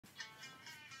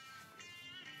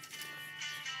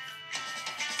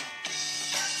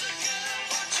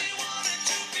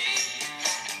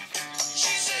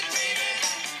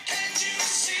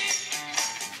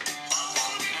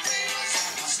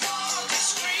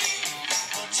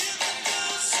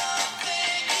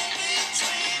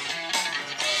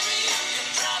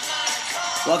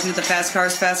Welcome to the Fast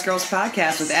Cars, Fast Girls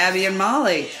podcast with Abby and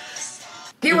Molly.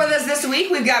 Here with us this week,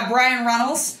 we've got Brian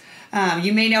Runnells.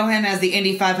 You may know him as the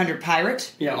Indy 500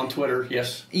 Pirate. Yeah, on Twitter,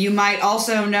 yes. You might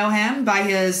also know him by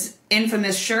his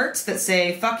infamous shirts that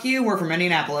say, "Fuck you, we're from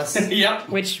Indianapolis." Yep.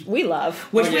 Which we love.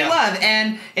 We love.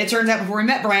 And it turns out before we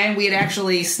met Brian, we had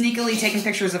actually sneakily taken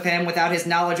pictures of him without his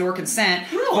knowledge or consent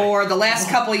for the last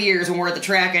couple of years when we're at the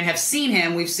track and have seen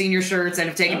him. We've seen your shirts and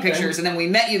have taken pictures. And then we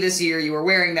met you this year. You were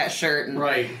wearing that shirt. And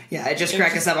yeah, it just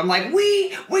cracked us up. I'm like,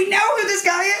 we know who this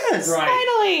guy is. Right.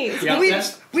 Finally. Yeah,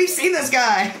 we've seen this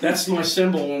guy. That's my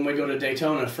symbol when we go to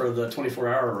Daytona for the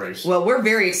 24-hour race. Well, we're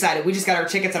very excited. We just got our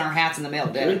tickets and our hats in the mail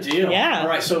today. Good deal. Yeah. All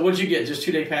right, so what'd you get? Just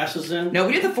 2-day passes then? No,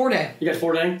 we did the 4-day. You got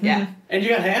 4-day? Yeah. And you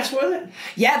got hats with it?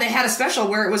 Yeah, they had a special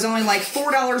where it was only like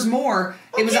 $4 more.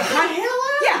 It was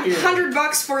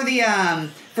 $100 for the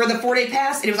 4-day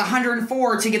pass, and it was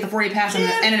 $104 to get the 4-day pass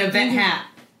and an event hat.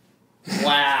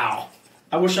 Wow.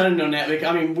 I wish I'd known that.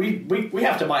 I mean, we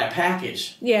have to buy a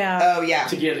package. Yeah. Oh, yeah.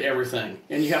 To get everything.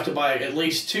 And you have to buy at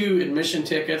least 2 admission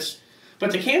tickets.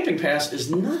 But the camping pass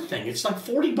is nothing. It's like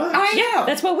 $40. I know.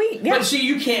 That's what we... Yeah. But see,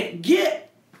 you can't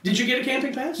get... Did you get a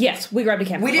camping pass? Yes, we grabbed a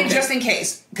camping pass. We did just in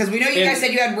case. Because we know you guys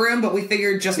said you had room, but we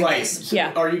figured just in case. So,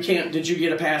 yeah. Or you can't... Did you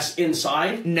get a pass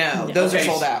inside? No. Those are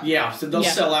sold out. Yeah, so they'll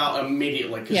sell out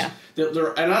immediately. And I don't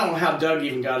know how Doug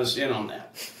even got us in on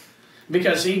that.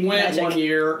 Because he went one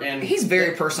year and... He's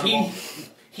very personable.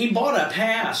 He bought a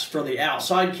pass for the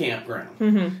outside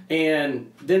campground.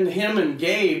 And then him and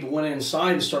Gabe went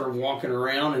inside and started walking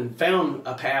around and found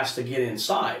a pass to get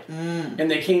inside. And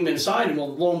they came inside, and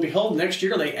well, lo and behold, next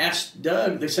year they asked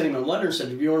Doug, they sent him a letter and said,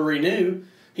 "Do you want to renew?"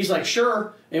 He's like,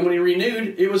 "Sure." And when he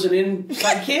renewed, it was an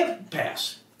inside camp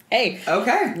pass. Hey.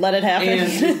 Okay. Let it happen.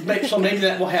 And so maybe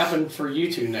that will happen for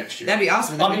you two next year. That'd be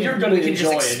awesome. I mean, you're going to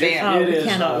enjoy it. It is a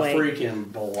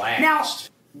freaking blast.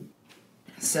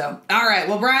 Now, all right.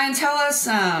 Well, Brian, tell us.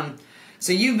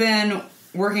 So you've been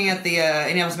working at the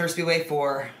Indianapolis Motor Speedway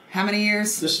for how many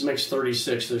years? This makes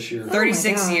 36 this year.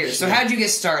 36 years. So how'd you get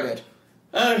started?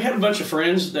 I had a bunch of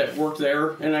friends that worked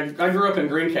there, and I grew up in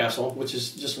Greencastle, which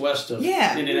is just west of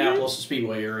Indianapolis, the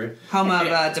Speedway area. Home of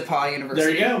DePaul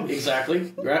University. There you go,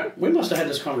 exactly. Right. We must have had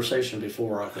this conversation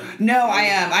before, I think. No, I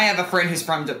have a friend who's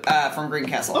from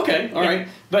Greencastle. Okay, all right.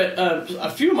 But a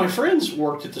few of my friends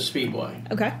worked at the Speedway.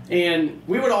 Okay. And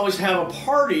we would always have a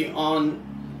party on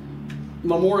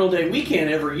Memorial Day weekend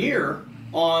every year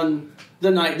on the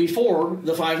night before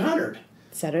the 500.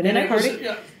 Saturday night party.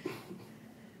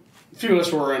 A few of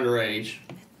us were underage.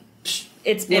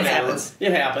 It happens.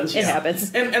 It happens. It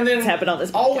happens. And then it's happened on this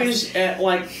podcast. Always at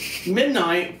like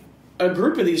midnight, a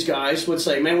group of these guys would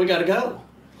say, "Man, we got to go."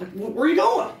 Like, where are you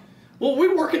going? Well,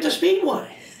 we work at the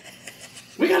Speedway.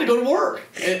 We got to go to work.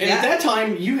 And at that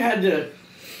time, you had to.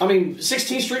 I mean,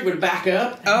 16th Street would back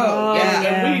up. Oh, yeah.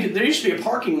 And there used to be a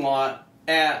parking lot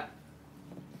at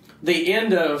the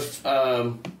end of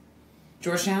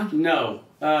Georgetown. No,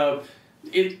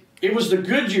 It was the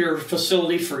Goodyear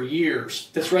facility for years.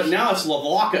 That's right now. It's the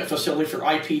Lockup facility for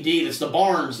IPD. That's the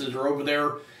barns that are over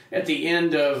there at the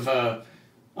end of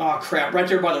right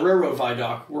there by the railroad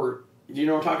viaduct. Do you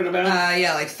know what I'm talking about?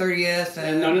 Yeah, like 30th.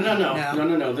 And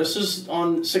No. This is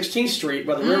on 16th Street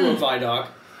by the railroad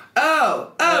viaduct. Yeah.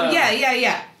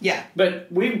 But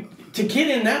to get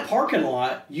in that parking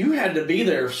lot, you had to be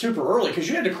there super early because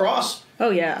you had to cross.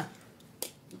 Oh yeah.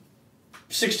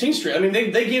 16th Street. I mean,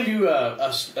 they give you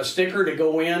a sticker to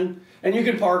go in, and you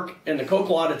could park in the Coke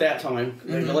lot at that time.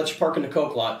 They let you park in the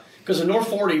Coke lot because the North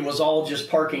 40 was all just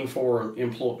parking for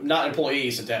not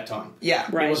employees at that time. Yeah,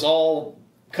 right. It was all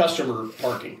customer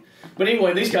parking. But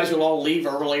anyway, these guys would all leave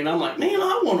early, and I'm like, man,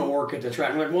 I want to work at the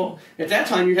track. I'm like, well, at that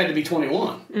time you had to be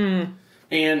 21,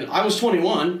 and I was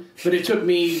 21, but it took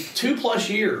me 2+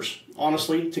 years,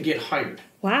 honestly, to get hired.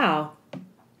 Wow.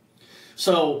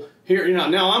 So. Here,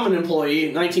 now I'm an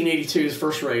employee. 1982's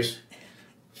first race.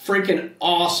 Freaking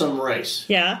awesome race.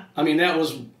 Yeah. I mean, that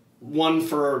was one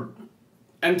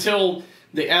until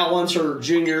the Al Unser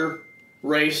Jr.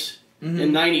 race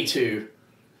in 92.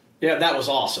 Yeah, that was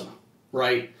awesome,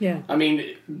 right? Yeah. I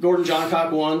mean, Gordon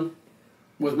Johncock won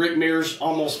with Rick Mears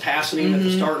almost passing him at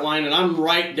the start line, and I'm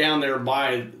right down there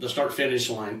by the start-finish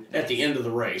line at the end of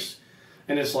the race.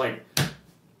 And it's like...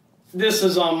 This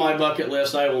is on my bucket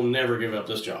list. I will never give up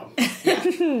this job.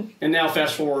 And now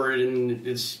fast forward, and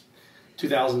it's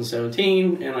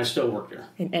 2017, and I still work there.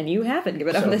 And you haven't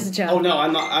given up this job. Oh, no,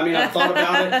 I'm not. I mean, I've thought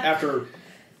about it after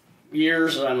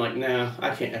years, and I'm like, nah,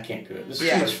 I can't do it. This is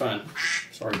too much fun.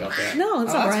 Sorry about that. No,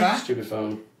 it's all right. Stupid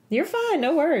phone. You're fine.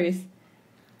 No worries.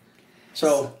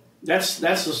 So that's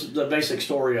the basic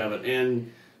story of it.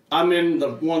 And I'm in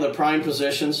one of the prime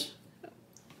positions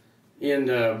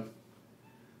in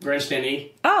Grandstand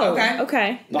E. Oh, Okay.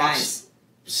 okay. Box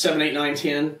 7, 8, 9,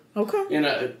 10. Okay.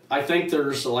 And I think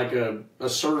there's like a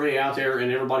survey out there,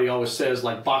 and everybody always says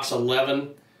like box 11,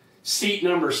 seat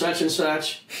number such and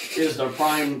such is the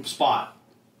prime spot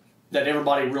that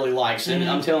everybody really likes. And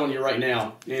I'm telling you right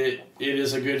now, it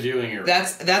is a good viewing area.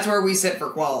 That's where we sit for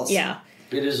quals. Yeah.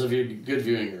 It is a good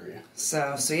viewing area.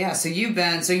 So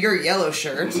you're a yellow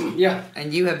shirt. Yeah.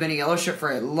 And you have been a yellow shirt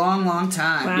for a long, long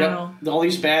time. Wow. Yep. All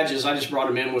these badges, I just brought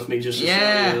them in with me just to show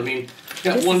Yeah. you. I mean,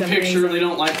 got This one is picture. amazing. They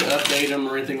don't like to update them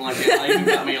or anything like that. I even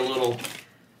got me a little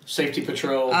safety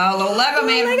patrol. Oh, little Lego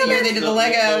man from the year they did the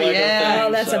Lego. Yeah. thing,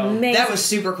 Oh, that's so- amazing. That was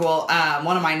super cool.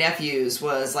 One of my nephews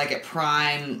was like at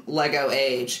prime Lego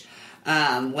age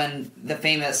when the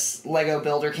famous Lego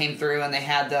builder came through and they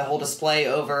had the whole display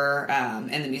over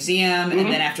in the museum. And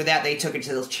then after that, they took it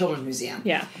to the Children's Museum.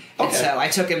 Yeah. And Okay. so I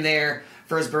took him there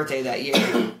for his birthday that year.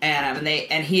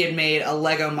 and he had made a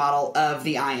Lego model of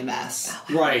the IMS.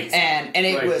 Right. And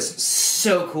it Right. was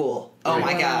so cool. Oh Right.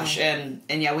 my gosh. And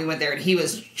yeah, we went there and he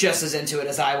was just as into it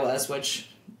as I was, which,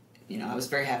 I was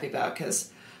very happy about because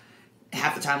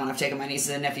half the time when I've taken my nieces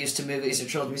and nephews to movies or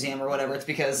Children's Museum or whatever, it's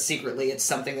because secretly it's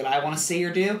something that I want to see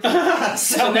or do.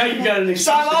 So now you've got an excuse.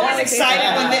 So I'm always Yeah.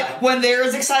 excited when they're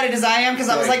as excited as I am because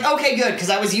I was Right. like, okay, good, because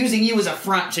I was using you as a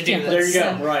front to do Yeah, this.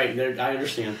 There you go. Right. There, I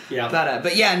understand. Yeah.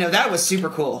 But yeah, no, that was super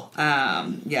cool.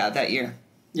 That year.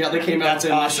 Yeah, they came out That's with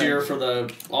them awesome. this year for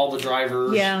all the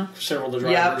drivers. Yeah. Several of the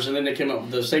drivers, and then they came up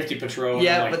with the safety patrol. and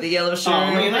Yeah, I'm like, with the yellow shirt.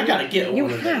 Oh man, I gotta get You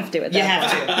one of them. have to at You that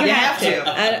have point. to. You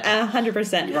have to.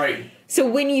 100%. Right. So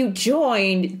when you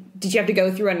joined, did you have to go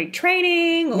through any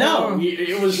training? Or? No,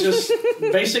 it was just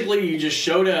basically you just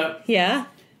showed up, Yeah.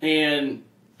 and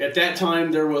at that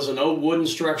time there was an old wooden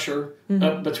structure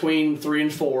up between 3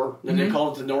 and 4. Then they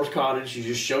called it the North Cottage. You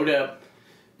just showed up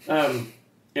and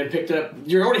picked up.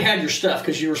 You already had your stuff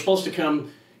because you were supposed to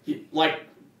come like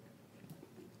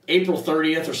April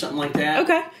 30th or something like that.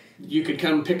 Okay. You could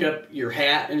come pick up your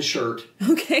hat and shirt,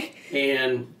 Okay.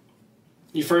 and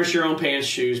you furnish your own pants,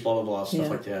 shoes, blah blah blah, stuff Yeah.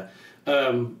 like that.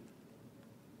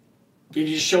 You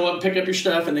just show up, pick up your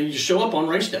stuff, and then you just show up on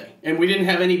race day. And we didn't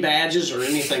have any badges or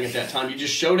anything at that time. You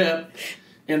just showed up,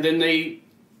 and then they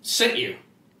sent you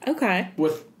Okay.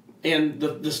 with. And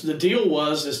the deal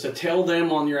is to tell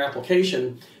them on your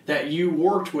application that you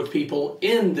worked with people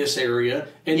in this area,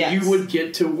 and Yes. you would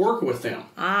get to work with them.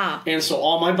 Ah. And so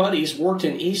all my buddies worked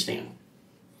in East End.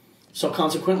 So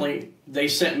consequently, they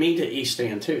sent me to East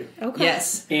End too. Okay.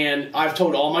 Yes. And I've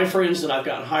told all my friends that I've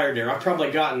gotten hired there. I've probably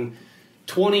gotten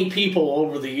 20 people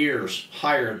over the years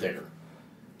hired there.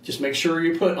 Just make sure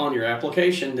you put on your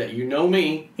application that you know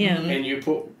me. Yeah. And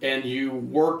you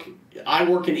work. I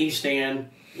work in East End,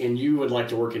 and you would like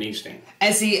to work in East End.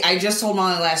 And see, I just told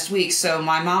Molly last week, so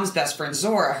my mom's best friend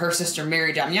Zora, her sister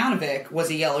Mary Damjanovic was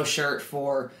a yellow shirt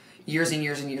for years and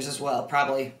years and years as well.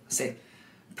 Probably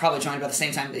joined about the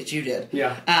same time that you did.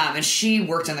 Yeah. And she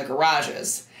worked in the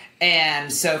garages.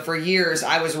 And so for years,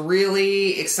 I was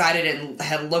really excited and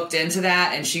had looked into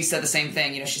that. And she said the same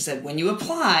thing. She said, when you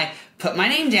apply, put my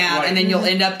name down, Right. and then you'll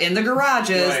end up in the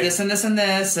garages, Right. this and this and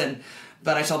this.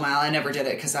 But I told Molly I never did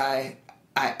it because I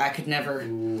could never,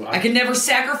 I could never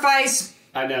sacrifice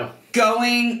I know.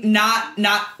 going, not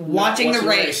watching the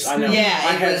race. I know. Yeah,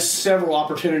 I it had was. several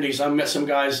opportunities. I met some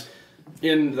guys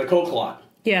in the Coke lot.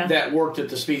 Yeah. That worked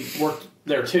worked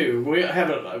there too. We have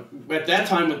at that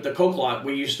time at the Coke lot,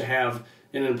 we used to have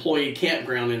an employee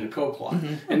campground in the Coke lot,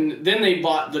 and then they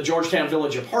bought the Georgetown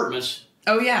Village Apartments.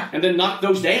 Oh yeah. And then knocked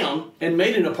those down and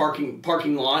made it a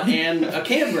parking lot and a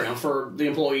campground for the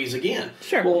employees again.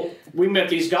 Sure. Well, we met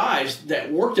these guys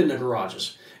that worked in the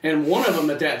garages, and one of them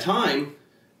at that time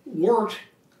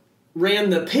ran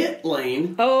the pit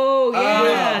lane Oh,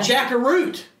 yeah. with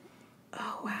Jackaroot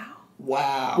Oh, wow.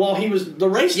 Wow. while he was the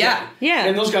race Yeah. day. Yeah.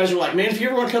 And those guys were like, man, if you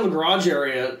ever want to come to the garage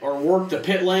area or work the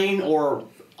pit lane, or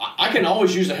I can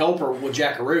always use a helper with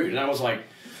Jackaroot. And I was like,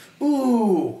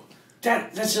 ooh,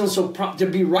 that sounds so to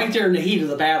be right there in the heat of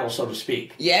the battle, so to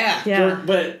speak. Yeah. Yeah.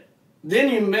 But then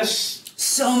you miss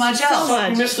So much else.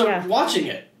 much. you miss Yeah. watching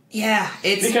it Yeah.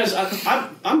 It's because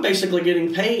I'm basically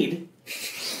getting paid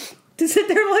To sit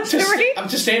there and watch the race? I'm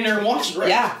just standing there and watching. Right?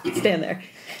 yeah. Stand there.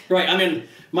 Right. I mean,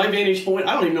 my vantage point.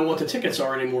 I don't even know what the tickets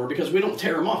are anymore because we don't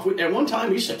tear them off. At one time,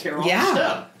 we used to tear off Yeah. the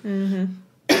stuff,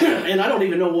 and I don't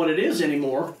even know what it is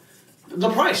anymore. The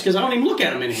price, because I don't even look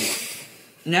at them anymore.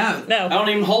 No. No. I don't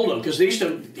even hold them because they used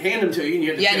to hand them to you and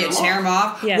you had to tear them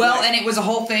off. Yeah. Well, and it was a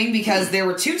whole thing because there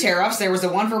were 2 tear-offs. There was the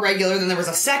one for regular, then there was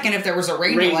a second if there was a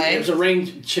rain delay. It was a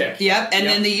rain check. Yep, and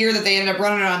then the year that they ended up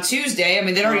running it on Tuesday, I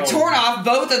mean, they'd already torn off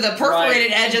both of the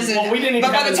perforated edges. Well, we didn't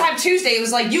even but by the time Tuesday, it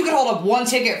was like you could hold up one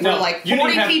ticket for like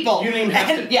 40 people. You didn't even have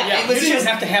to. It was you didn't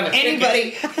have to have a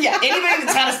anybody. Anybody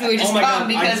that's had a would just come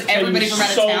because everybody from out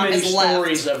of town has left. So many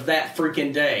stories of that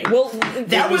freaking day. Well,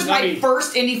 that was my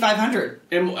first Indy 500.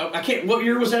 And I can't. What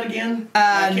year was that again?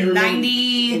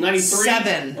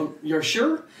 97. Oh, you're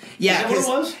sure? Yeah, is that what it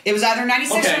was? It was either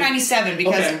 96 or 97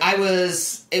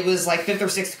 because it was like 5th or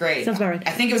 6th grade. Sounds about right.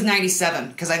 I think it was 97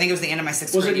 because I think it was the end of my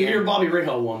 6th grade. Was it the year Bobby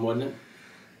Rahal won, wasn't it?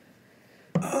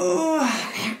 Oh,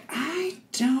 I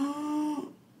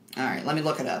don't. All right, let me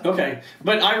look it up. Okay,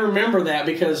 but I remember that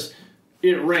because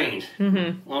it rained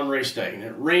on race day and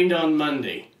it rained on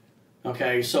Monday.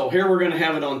 Okay, so here we're going to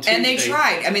have it on Tuesday. And they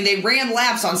tried. I mean, they ran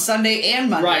laps on Sunday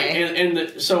and Monday.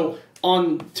 Right, so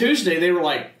on Tuesday they were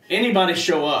like, anybody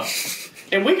show up.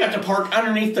 And we got to park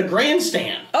underneath the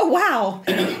grandstand. Oh, wow.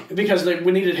 Because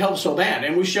we needed help so bad.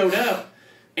 And we showed up,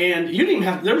 and you didn't even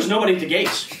have, there was nobody at the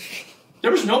gates.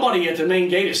 There was nobody at the main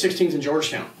gate at 16th and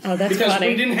Georgetown. Oh, that's because funny.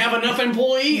 We didn't have enough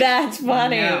employees. That's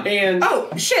funny. Yeah. And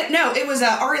oh, shit, no, it was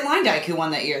Ari Lindike who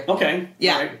won that year. Okay.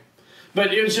 Yeah. Right.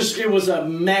 But it was a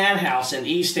madhouse in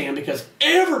East Stand because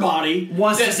everybody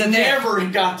that never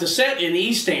got to set in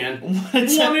East Stand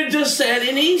wanted to set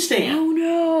in East Stand. Oh,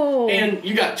 no. And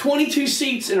you got 22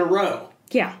 seats in a row.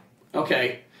 Yeah.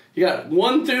 Okay. You got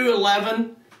 1 through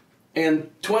 11 and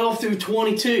 12 through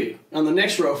 22 on the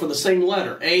next row for the same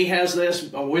letter. A has this.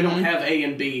 We don't have A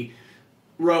and B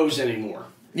rows anymore.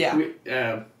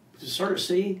 Yeah. Start at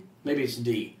C? Maybe it's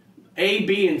D. A,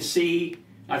 B, and C,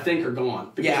 I think, are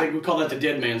gone. Because we call that the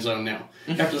dead man zone now.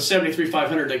 After the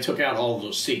 73-500, they took out all of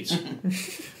those seats.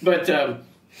 But,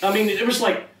 I mean, it was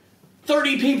like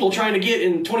 30 people trying to get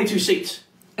in 22 seats.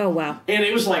 Oh, wow. And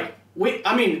it was like,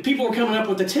 people were coming up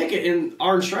with the ticket, and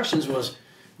our instructions was,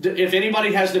 if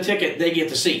anybody has the ticket, they get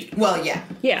the seat. Well, yeah.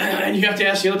 Yeah. And you have to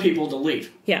ask the other people to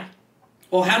leave. Yeah.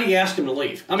 Well, how do you ask them to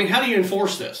leave? I mean, how do you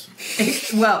enforce this?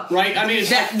 Well, right? I mean,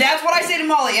 that's what I say to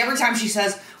Molly every time she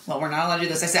says, well, we're not allowed to do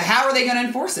this. I said, how are they going to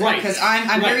enforce it? Right. Because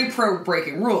I'm very pro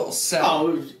breaking rules. So.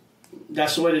 Oh,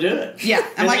 that's the way to do it. Yeah.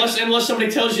 Unless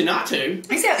somebody tells you not to,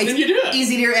 exactly. Then you do it.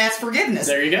 Easy to ask forgiveness.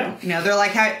 There you go. You know, they're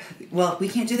like, well, we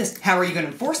can't do this. How are you going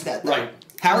to enforce that, though? Right.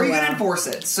 How are you going to enforce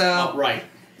it? So. Right.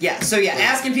 Yeah, so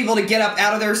asking people to get up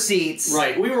out of their seats.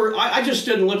 Right. I just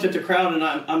stood and looked at the crowd, and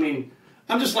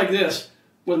I'm just like this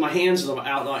with my hands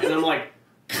out, and I'm like,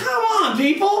 come on,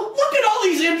 people, look at all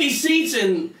these empty seats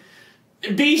in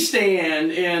B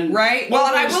stand and right. Well,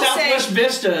 and I will Southwest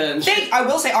Vista. And I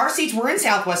will say our seats were in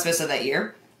Southwest Vista that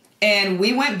year, and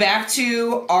we went back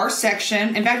to our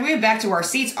section. In fact, we went back to our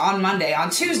seats on Monday. On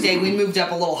Tuesday, we moved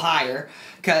up a little higher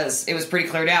because it was pretty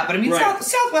cleared out. But I mean,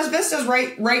 Southwest Vista's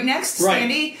right next to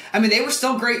Sandy. I mean, they were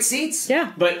still great seats.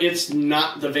 Yeah. But it's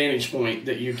not the vantage point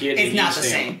that you get. It's not the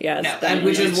same. Yeah. No,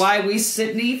 which is why we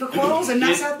sit in E for Qualls and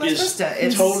not Southwest Vista.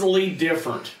 It's totally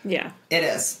different. Yeah. It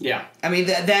is. Yeah. I mean,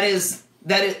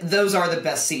 those are the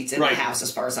best seats in the house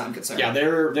as far as I'm concerned. Yeah,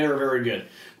 they're very good.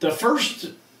 The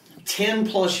first 10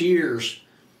 plus years,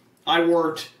 I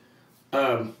worked.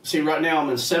 Right now I'm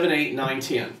in 7, 8, 9,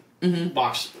 10. Mm-hmm.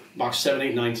 Box 7,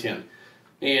 8, 9, 10.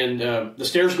 And the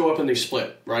stairs go up and they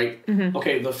split, right? Mm-hmm.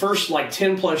 Okay, the first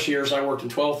 10 plus years I worked in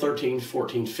 12, 13,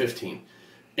 14, 15.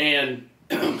 And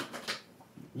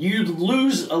you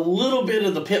lose a little bit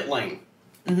of the pit lane.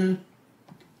 Mm-hmm.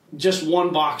 Just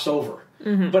one box over.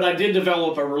 Mm-hmm. But I did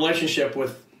develop a relationship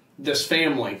with this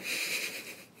family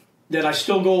that I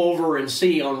still go over and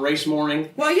see on race morning.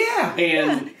 Well, yeah.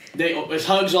 And there's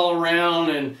hugs all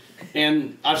around,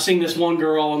 and I've seen this one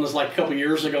girl, and this a couple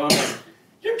years ago, I'm like,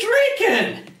 you're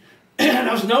drinking! And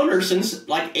I've known her since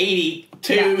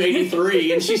 82,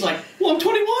 83, and she's like, well, I'm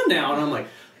 21 now. And I'm like,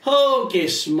 holy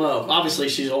smoke. Obviously,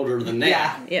 she's older than that.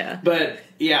 Yeah, yeah. But,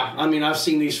 yeah, I mean, I've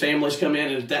seen these families come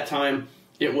in, and at that time,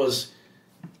 it was,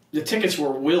 the tickets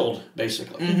were willed,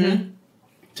 basically,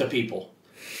 to people.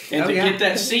 And to get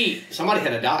that seat, somebody had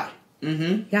to die.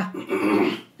 Mm-hmm. Yeah.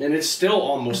 And it's still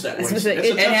almost that way. It's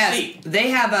a tough seat.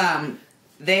 They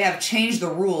have changed the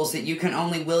rules that you can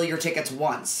only will your tickets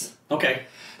once. Okay.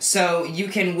 So you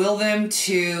can will them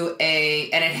to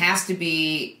and it has to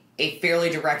be a fairly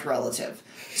direct relative.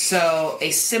 So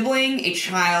a sibling, a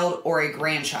child, or a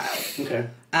grandchild. Okay.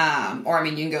 Or I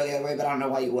mean, you can go the other way, but I don't know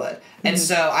why you would. And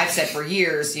so I've said for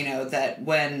years, that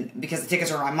because the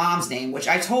tickets are in my mom's name, which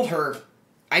I told her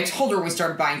when we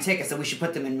started buying tickets that we should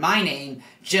put them in my name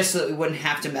just so that we wouldn't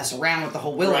have to mess around with the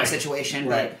whole willing situation.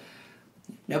 Right. But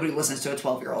nobody listens to a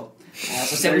 12-year-old. I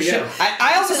also said we should.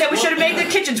 I also said we should have made the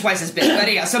kitchen twice as big.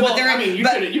 But yeah, so well, but there. I mean,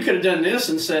 you could have done this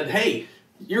and said, "Hey,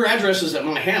 your address is at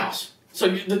my house."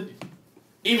 So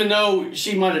even though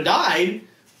she might have died,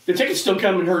 the tickets still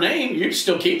come in her name. You can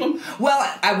still keep them. Well,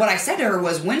 what I said to her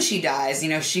was, when she dies,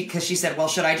 because she said, "Well,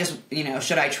 should I just,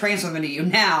 should I transfer them to you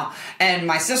now?" And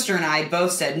my sister and I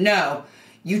both said, "No,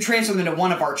 you transfer them to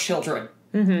one of our children."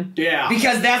 Mm-hmm. Yeah,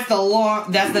 because that's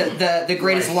the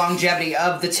greatest longevity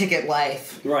of the ticket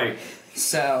life. Right.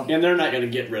 So, and they're not going to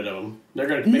get rid of them. They're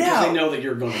going to because they know that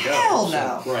you're going to go. Hell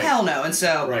no, right. Hell no. And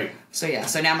so, right. So yeah.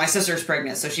 So now my sister's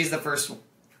pregnant. So she's the first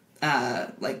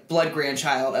blood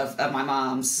grandchild of my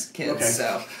mom's kids.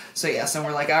 Okay. So yeah. So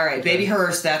we're like, all right, baby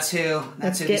Hearst. That's who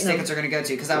these tickets are going to go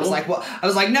to. Because I was like,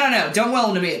 no, don't will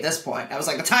them to me at this point. I was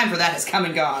like, the time for that has come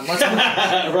and gone. Let's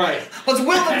right. Let's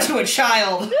will them to a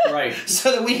child. Right.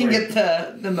 So that we can get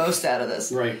the most out of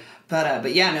this. Right.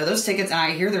 But yeah, no, those tickets, and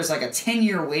I hear there's like a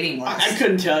 10-year waiting list. I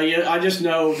couldn't tell you. I just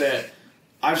know that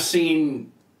I've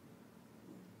seen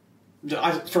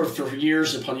for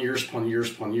years upon years upon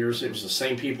years upon years, it was the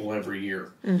same people every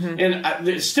year. Mm-hmm. And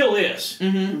it still is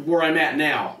where I'm at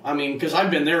now. I mean, because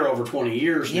I've been there over 20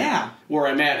 years now, where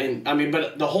I'm at. And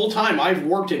but the whole time I've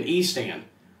worked in East End.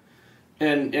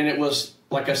 And it was,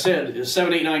 like I said,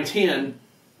 7, 8, 9, 10,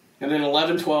 and then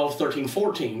 11, 12, 13,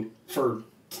 14 for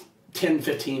 10,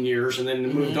 15 years, and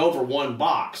then moved over one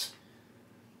box.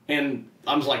 And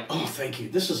I was like, oh, thank you.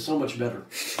 This is so much better.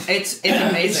 It's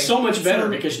amazing. It's so much better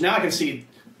because now I can see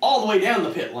all the way down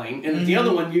the pit lane, and the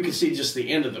other one you can see just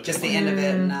the end of the pit lane. The end of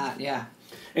it, and not, yeah.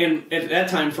 And at that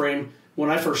time frame, when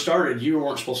I first started, you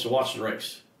weren't supposed to watch the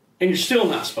race. And you're still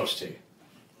not supposed to.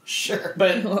 Sure.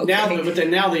 But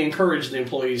now they encourage the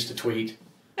employees to tweet.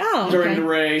 During the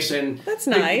race, and that's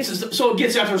nice. So it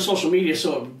gets out there on social media,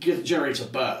 so it generates a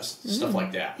buzz, stuff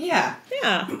like that. Yeah.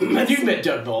 And you've met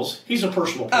Doug Bowles. He's a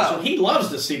personal person. Oh. He loves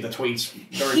to see the tweets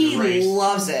during the race. He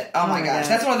loves it. Oh my gosh,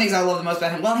 that's one of the things I love the most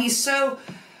about him. Well, he's so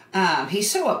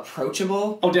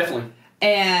approachable. Oh, definitely.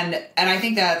 And I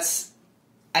think that's.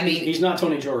 I mean, he's not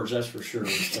Tony George, that's for sure.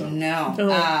 So. No.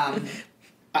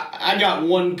 I got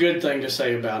one good thing to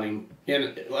say about him.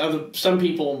 And some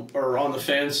people are on the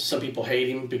fence. Some people hate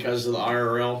him because of the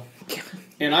IRL.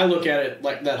 And I look at it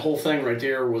like that whole thing right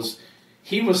there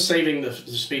he was saving the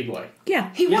speedway.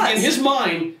 Yeah, he was. In his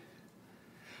mind,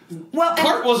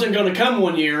 Clark wasn't going to come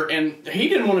one year, and he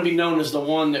didn't want to be known as the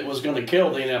one that was going to kill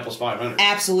the Indianapolis 500.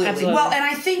 Absolutely. Well, and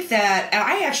I think that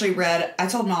I actually read. I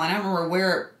told Molly, I don't remember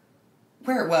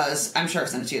where it was. I'm sure I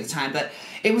sent it to you at the time, but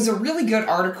it was a really good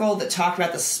article that talked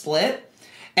about the split.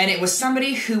 And it was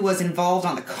somebody who was involved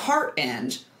on the kart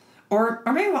end, or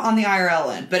maybe on the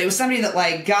IRL end, but it was somebody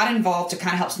that got involved to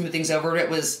kind of help smooth things over. It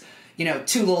was,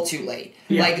 too little, too late.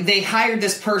 Yeah. They hired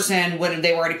this person when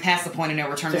they were already past the point of no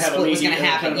return. The split was going to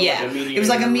happen. It was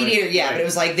like a mediator. Right. But it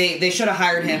was like they should have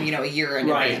hired him, a year in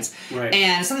advance. Right.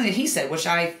 And something that he said, which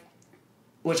I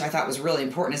thought was really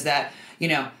important, is that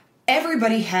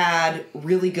everybody had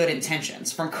really good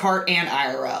intentions from kart and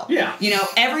IRL. Yeah.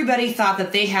 Everybody thought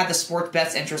that they had the sport's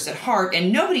best interest at heart,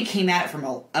 and nobody came at it from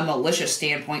a malicious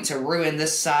standpoint to ruin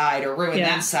this side or ruin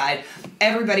that side.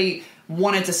 Everybody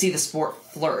wanted to see the sport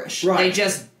flourish. Right. They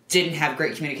just didn't have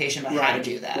great communication about how to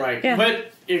do that. Right. Yeah.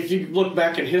 But if you look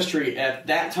back in history, at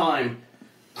that time,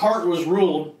 kart was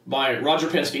ruled by Roger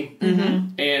Penske,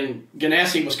 and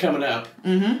Ganassi was coming up,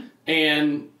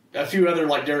 and a few other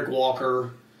like Derek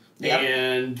Walker. Yep.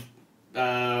 And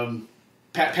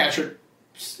Pat Patrick,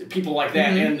 people like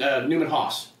that, and Newman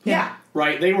Haas. Yeah.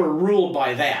 Right? They were ruled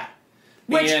by that.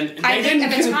 Which and they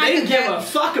didn't give a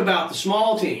fuck about the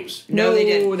small teams. No, they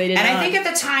didn't. They did and not. I think at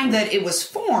the time that it was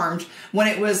formed, when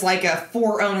it was like a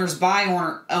for owners, by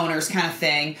owners kind of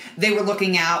thing, they were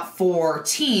looking out for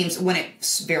teams when it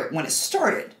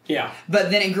started. Yeah.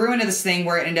 But then it grew into this thing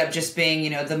where it ended up just being,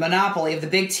 the monopoly of the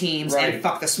big teams and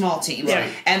fuck the small teams.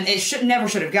 Right. And it never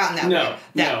should have gotten that way.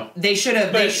 No. They should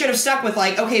have stuck with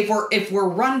okay, if we're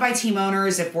run by team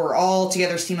owners, if we're all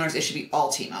together as team owners, it should be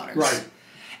all team owners. Right.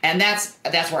 And that's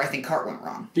where I think kart went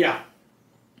wrong. Yeah.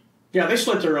 Yeah, they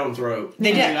slit their own throat.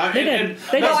 They did. They did.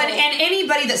 And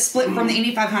anybody that split from the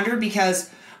Indy 500,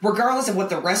 because regardless of what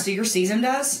the rest of your season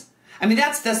does, I mean,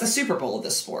 that's the Super Bowl of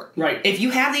this sport. Right. If you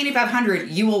have the Indy 500,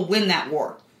 you will win that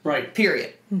war. Right.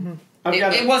 Period. Mm-hmm.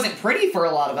 It wasn't pretty for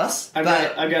a lot of us. I've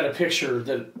got a picture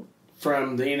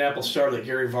from the Indianapolis Star that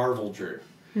Gary Varvel drew.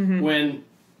 Mm-hmm. When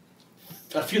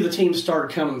a few of the teams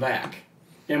started coming back,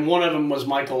 and one of them was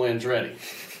Michael Andretti.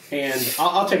 And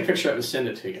I'll take a picture of it and send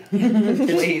it to you.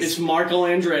 Please. It's Michael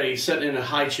Andretti sitting in a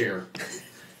high chair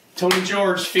Tony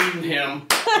George feeding him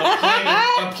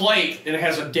a plate, and it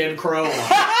has a dead crow on it.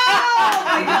 Oh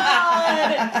my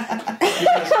God!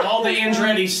 Because all the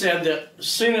Andretti's said that as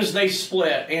soon as they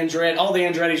split, all the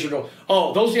Andretti's are going,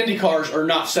 oh, those Indy cars are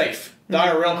not safe. The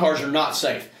IRL cars are not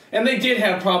safe. And they did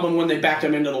have a problem when they backed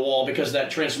them into the wall because that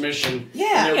transmission and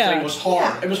everything was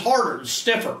hard. Yeah. It was harder, it was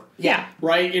stiffer. Yeah.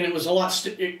 Right? And it was a lot,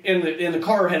 and the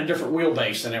car had a different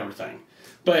wheelbase and everything.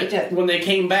 But when they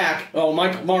came back,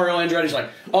 Mario Andretti's like,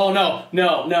 oh, no.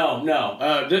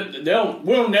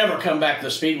 We'll never come back to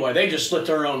the Speedway. They just slit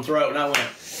their own throat. And I went,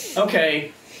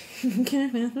 okay.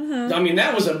 I mean,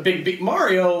 that was a big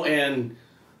Mario and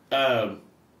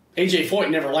AJ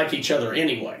Foyt never liked each other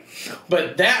anyway.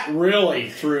 But that really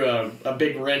threw a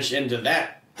big wrench into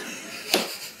that.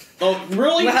 Oh,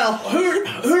 really? Well,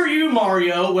 who are you,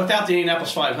 Mario, without the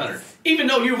Indianapolis 500? Even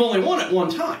though you've only won it one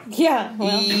time. Yeah,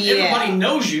 well. Everybody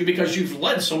knows you because you've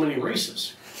led so many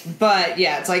races. But,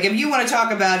 yeah, it's like, if you want to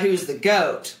talk about who's the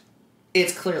GOAT,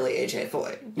 it's clearly AJ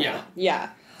Foyt. Yeah. Yeah.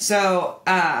 So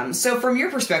from your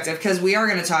perspective, because we are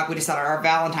going to talk, we decided our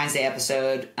Valentine's Day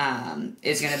episode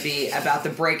is going to be about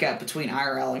the breakup between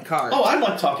IRL and CART. Oh, I'd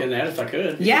like to talk in that if I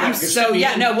could. Yeah,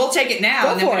 we'll take it now.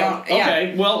 Go and for then it.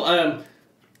 Okay, well,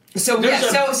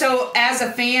 So as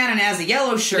a fan and as a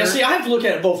yellow shirt, see, I have to look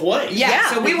at it both ways.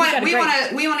 Yeah. So we want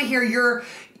to hear your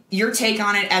take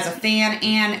on it as a fan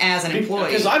and as an employee.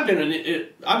 Because I've been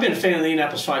a fan of the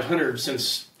Indianapolis 500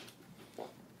 since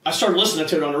I started listening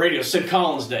to it on the radio. Sid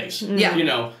Collins days. Yeah. You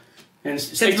know. And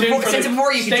Since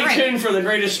before you could drink. Stay tuned for the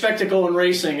greatest spectacle in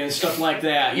racing and stuff like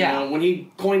that. You Yeah. know, when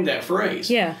he coined that phrase.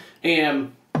 Yeah.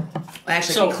 And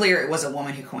actually, to be clear, it was a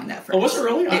woman who coined that phrase. Oh, was it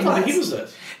really? I thought he was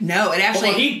this. No, it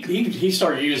actually. He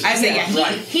started using it. I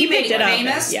say, he made it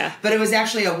famous, yeah. but it was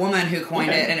actually a woman who coined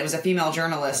it, and it was a female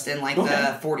journalist in like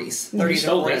the 40s, 30s, He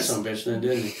stole or 40s. that son of a bitch then,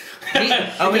 didn't he?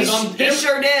 He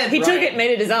sure did. He took it and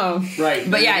made it his own. Right.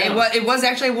 But yeah, it was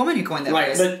actually a woman who coined that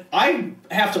right, phrase. but I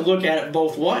have to look at it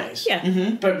both ways. Yeah.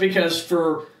 Mm-hmm. But because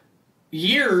for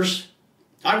years,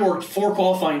 I worked 4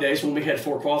 qualifying days when we had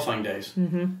 4 qualifying days.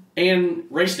 And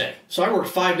race day. So I worked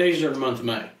 5 days during the month of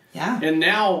May. Yeah. And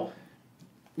now,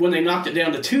 when they knocked it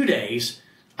down to 2 days,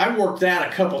 I worked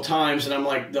that a couple times, and I'm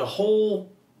like,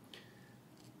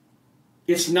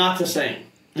 it's not the same.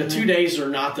 The 2 days are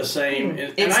not the same.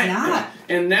 It's not.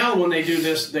 And now when they do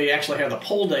this, they actually have the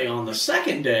pole day on the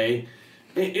second day.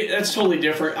 That's totally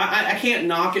different. I can't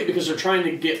knock it because they're trying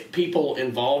to get people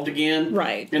involved again.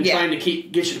 Right. And trying to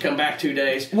get you to come back 2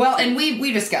 days. Well, and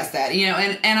we discussed that, you know,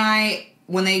 and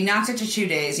when they knocked it to 2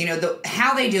 days, you know,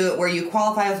 how they do it, where you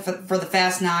qualify for the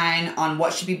Fast 9 on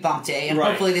what should be bump day, and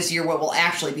hopefully this year what will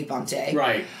actually be bump day.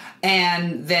 Right.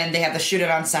 And then they have the shoot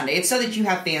it on Sunday. It's so that you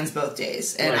have fans both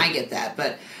days, and I get that.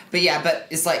 But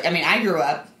it's like, I mean, I grew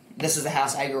up, this is the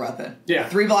house I grew up in. Yeah.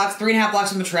 3.5 blocks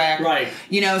from the track. Right.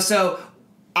 You know, so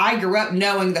I grew up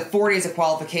knowing the 4 days of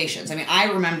qualifications. I mean, I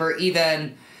remember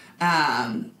even...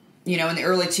 you know, in the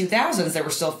early 2000s, there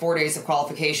were still 4 days of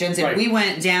qualifications. And we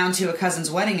went down to a cousin's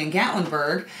wedding in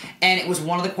Gatlinburg, and it was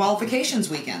one of the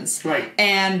qualifications weekends. Right.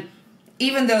 And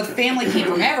even though the family came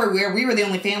from everywhere, we were the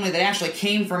only family that actually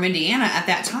came from Indiana at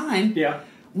that time. Yeah.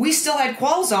 We still had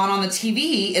quals on the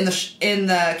TV in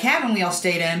the cabin we all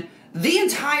stayed in the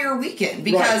entire weekend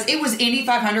because it was Indy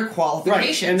 500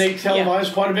 qualifications. Right. And they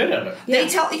televised quite a bit of it.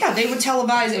 They would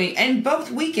televise, I mean, and both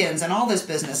weekends and all this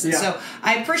business. And so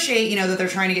I appreciate, you know, that they're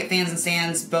trying to get fans and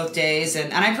stands both days,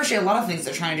 and I appreciate a lot of things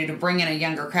they're trying to do to bring in a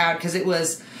younger crowd, because it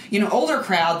was, you know, older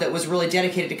crowd that was really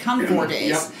dedicated to come 4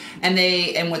 days.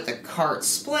 And with the CART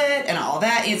split and all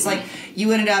that, it's like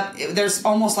you ended up, there's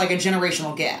almost like a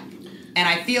generational gap. And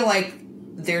I feel like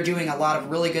they're doing a lot of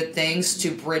really good things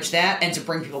to bridge that and to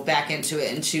bring people back into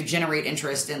it and to generate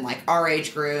interest in like our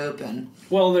age group. And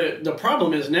well, the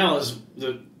problem is now is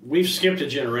that we've skipped a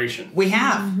generation. We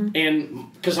have.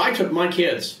 And because I took my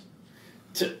kids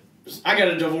I got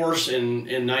a divorce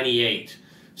in 98.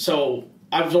 So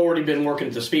I've already been working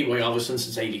at the Speedway obviously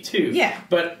since 82. Yeah.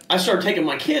 But I started taking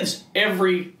my kids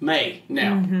every May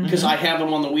now because I have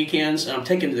them on the weekends and I'm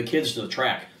taking the kids to the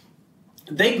track.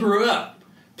 They grew up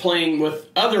playing with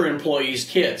other employees'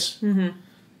 kids.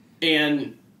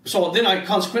 And so then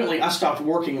I stopped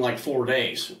working like 4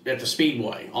 days at the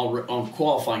Speedway on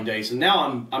qualifying days. And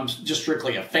now I'm just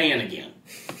strictly a fan again.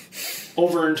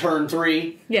 Over in turn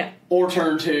 3. Yeah. Or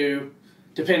turn 2,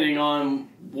 depending on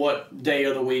what day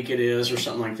of the week it is or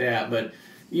something like that. But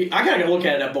I got to look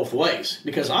at it both ways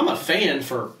because I'm a fan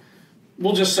for,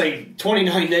 we'll just say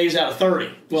 29 days out of 30.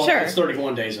 Well, it's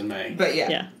 31 days in May. But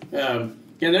yeah.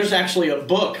 And there's actually a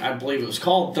book, I believe it was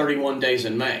called 31 Days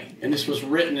in May. And this was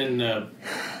written in,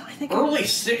 early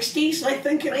 60s, I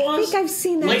think it was. I think I've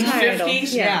seen that late title.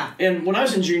 50s. Yeah. And when I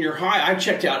was in junior high, I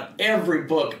checked out every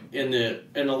book in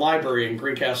the library in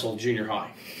Greencastle Junior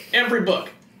High. Every book.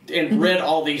 And read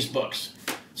all these books.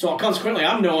 So consequently,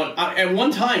 at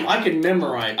one time, I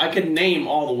could name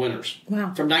all the winners.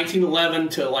 Wow. From 1911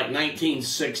 to like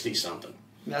 1960 something.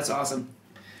 That's awesome.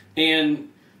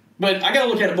 But I got to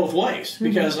look at it both ways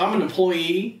because I'm an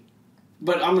employee,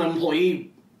 but I'm an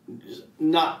employee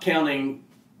not counting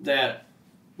that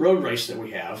road race that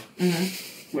we have,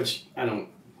 which I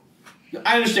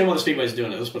understand why the Speedway's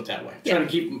doing it. Let's put it that way. Trying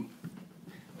to keep,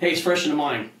 hey, it's fresh in the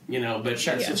mind, but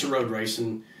it's a road race,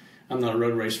 and I'm not a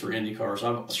road race for IndyCars.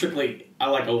 I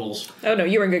like ovals. Oh, no,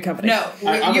 you're in good company. No,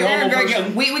 I'm you're an oval very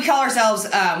person. good. We call ourselves,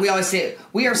 we always say,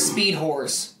 we are speed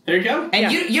whores. There you go.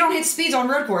 And you don't hit speeds on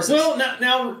road courses. Well,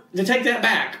 now to take that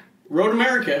back, Road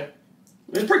America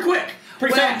is pretty quick,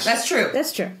 pretty fast. That's true.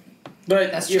 That's true.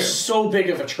 But That's it's true. so big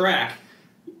of a track,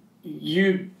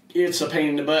 it's a pain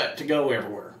in the butt to go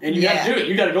everywhere. And you got to do it.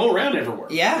 You got to go around everywhere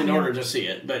in order to see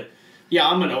it. But, yeah,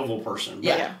 I'm an oval person.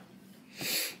 But,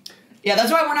 Yeah,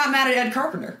 that's why we're not mad at Ed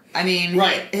Carpenter. I mean,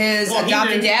 his Well,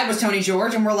 adopted dad was Tony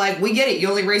George, and we're like, we get it. You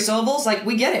only race ovals? Like,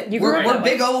 we get it. We're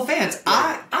big oval fans.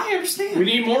 I understand. We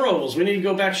need more ovals. We need to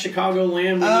go back to Chicagoland. We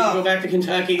need to go back to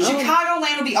Kentucky.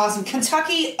 Chicagoland would be awesome.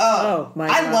 Kentucky, my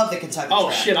I God. love the Kentucky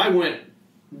track. Shit, I went.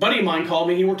 A buddy of mine called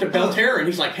me. He worked at Belterra, and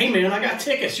he's like, hey, man, I got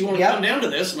tickets. You want to come down to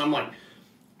this? And I'm like,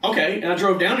 okay. And I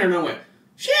drove down there, and I went,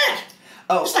 shit.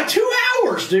 It's like 2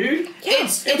 hours, dude.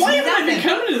 It's Why haven't I nothing. been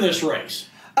coming to this race?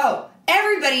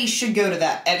 Everybody should go to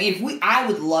that. I mean, I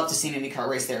would love to see an IndyCar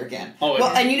race there again.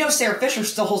 And Sarah Fisher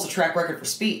still holds the track record for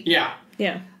speed. Yeah.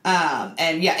 Yeah.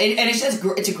 And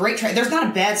it's a great track. There's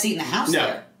not a bad seat in the house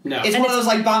there. No. It's one of those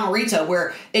like Bomarito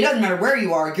where it doesn't matter where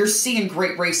you are, you're seeing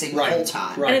great racing the whole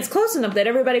time. And it's close enough that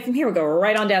everybody from here would go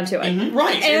right on down to it.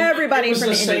 Right. Everybody it was from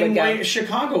the Indy same would go. way as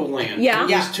Chicagoland. Yeah.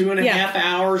 It was 2.5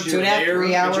 hours. You're 2.5, there.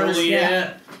 3 hours.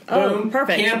 Joliet. Oh, Boom.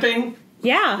 perfect. Camping.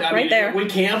 Yeah, right there. We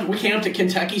camped at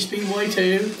Kentucky Speedway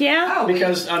too. Yeah.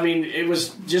 Because it was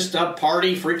just a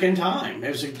party freaking time.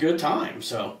 It was a good time.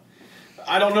 So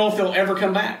I don't know if they'll ever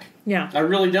come back. Yeah. I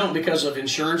really don't because of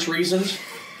insurance reasons.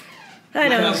 I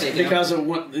know. Because of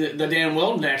the Dan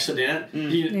Weldon accident.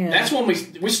 That's when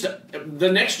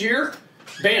the next year,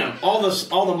 bam, all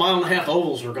the mile-and-a-half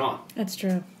ovals were gone. That's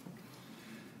true.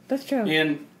 That's true.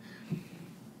 And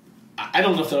I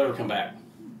don't know if they'll ever come back.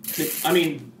 I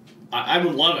mean, I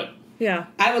would love it. Yeah.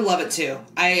 I would love it too.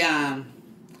 I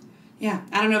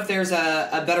don't know if there's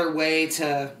a better way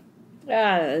to...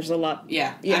 There's a lot.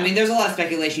 Yeah. I mean, there's a lot of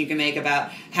speculation you can make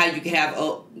about how you could have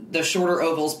the shorter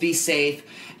ovals be safe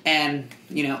and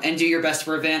do your best to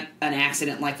prevent an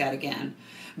accident like that again.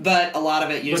 But a lot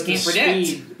of it you just can't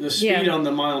predict. The speed on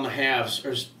the mile-and-a-halves,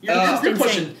 you're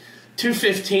pushing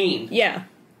 215. Yeah.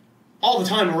 All the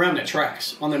time around the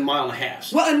tracks on the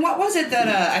mile-and-a-halves. Well, and what was it that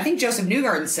I think Joseph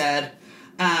Newgarden said?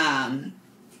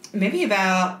 Maybe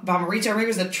about Bomarito. Maybe it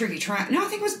was a tricky track. No, I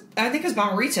think it was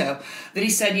Bomarito that he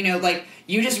said.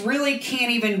 You just really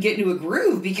can't even get into a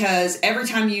groove because every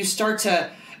time you start to.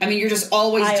 I mean, you're just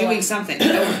always doing something.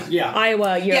 Yeah.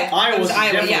 Iowa. Iowa's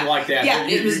definitely like that. Yeah,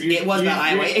 it was about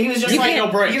Iowa. He was just like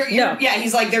no break. Yeah,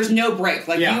 he's like, there's no break.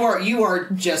 Like you are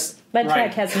just that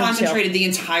track has concentrated the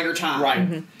entire time. Right.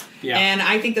 Mm-hmm. Yeah. And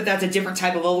I think that's a different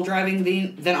type of oval driving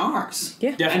than ours.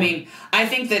 Yeah. Definitely. I mean, I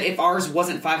think that if ours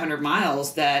wasn't 500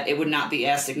 miles, that it would not be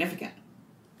as significant.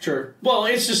 Sure. Well,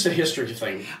 it's just a history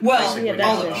thing. Well,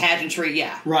 all the pageantry,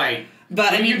 yeah. Right.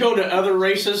 But when you go to other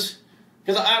races,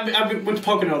 because I've went to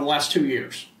Pocono the last 2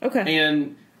 years. Okay.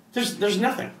 And there's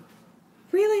nothing.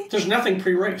 Really? There's nothing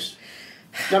pre-race.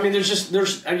 I mean,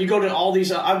 you go to all these.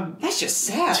 That's just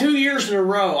sad. 2 years in a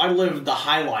row, I lived the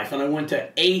high life, and I went to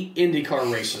 8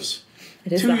 IndyCar races.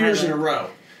 It is 2 years in a row.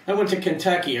 I went to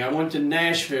Kentucky. I went to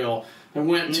Nashville. I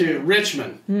went to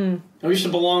Richmond. I used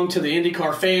to belong to the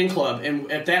IndyCar fan club,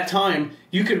 and at that time,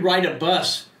 you could ride a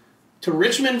bus to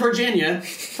Richmond, Virginia,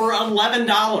 for $11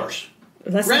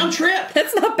 round trip.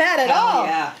 That's not bad at all.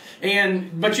 Yeah.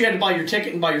 But you had to buy your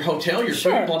ticket and buy your hotel, your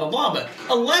food, blah blah blah. But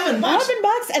 $11,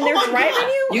 $11, and they're driving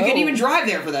you. You couldn't even drive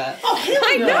there for that. Oh hell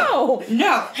I no! know.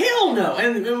 No, Hell no!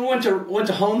 And we went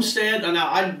to Homestead. And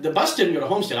now the bus didn't go to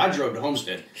Homestead. I drove to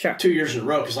Homestead 2 years in a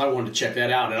row because I wanted to check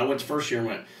that out. And I went the first year and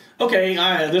went, okay,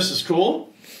 this is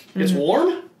cool. It's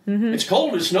warm. It's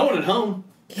cold. It's snowing at home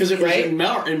because it was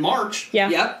in March.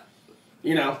 Yeah.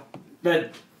 Yep.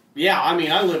 But. Yeah, I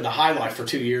mean, I lived a high life for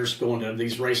 2 years going to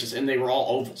these races, and they were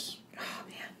all ovals. Oh,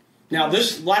 man. Now,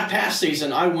 this past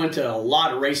season, I went to a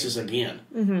lot of races again.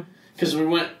 Because we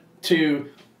went to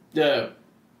the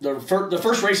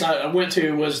first race I went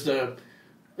to was the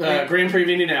Grand Prix of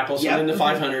Indianapolis, and then the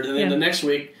 500, and then the next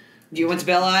week... You went to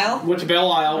Belle Isle? Went to Belle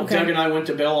Isle. Okay. Doug and I went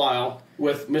to Belle Isle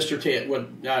with Mr. Ted.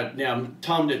 Now,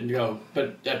 Tom didn't go,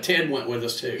 but Ted went with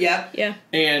us too. Yep. Yeah.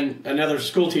 And another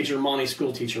school teacher, Monty's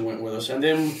school teacher, went with us. And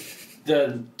then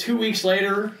the 2 weeks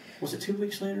later... Was it 2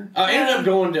 weeks later? I ended up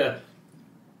going to...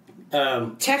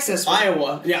 Texas.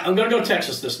 Iowa. Yeah, I'm going to go to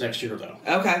Texas this next year, though.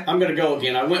 Okay. I'm going to go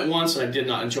again. I went once and I did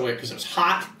not enjoy it because it was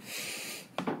hot.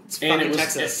 It's fucking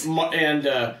Texas.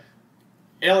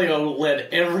 Elio led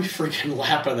every freaking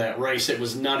lap of that race. It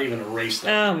was not even a race.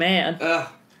 Oh, man.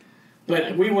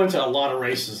 But we went to a lot of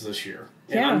races this year.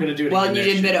 And I'm going to do it again. Well, you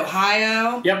did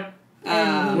Mid-Ohio. Yep.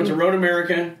 Went to Road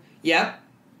America. Yep.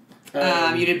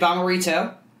 You did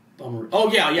Bomarito.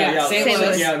 Oh, yeah. St.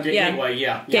 Louis. Yeah, Gateway,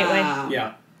 yeah.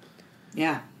 Gateway.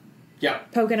 Yeah.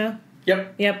 Pocono.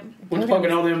 Yep. Went to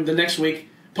Pocono then the next week.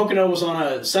 Pocono was on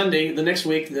a Sunday. The next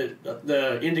week,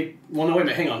 the Indy... Well, no, wait a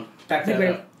minute. Hang on. Back that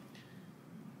up.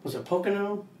 Was it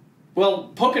Pocono?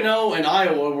 Well, Pocono and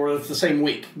Iowa were the same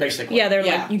week, basically. Yeah, they're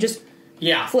like, you just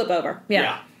flip over.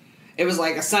 Yeah. It was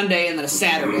like a Sunday and then a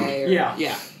Saturday.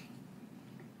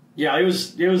 Yeah, it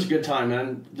was a good time,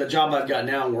 and the job I've got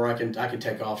now where I can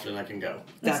take off and I can go.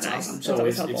 That's nice. Awesome. So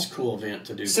it's a cool event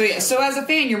to do. So as a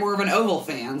fan, you're more of an oval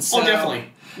fan. So. Oh,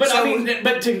 definitely. But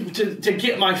but to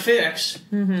get my fix,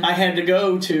 I had to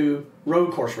go to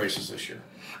road course races this year.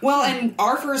 Well, and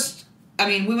our first,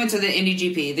 we went to the Indy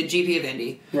GP, the GP of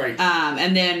Indy, right?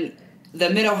 And then the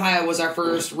Mid-Ohio was our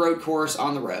first road course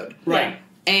on the road, right?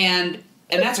 And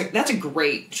that's a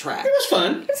great track. It was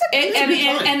fun.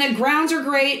 And the grounds are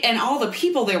great, and all the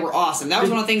people there were awesome. That was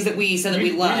one of the things that we said that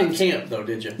we loved. You didn't camp though,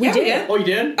 did you? We did. Oh, you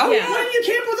did? Oh, yeah. Why didn't you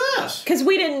camp with us? Because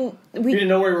we didn't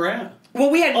know where we were at. Well,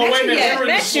 we hadn't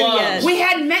met you yet. We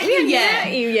hadn't met you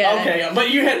yet. Okay, but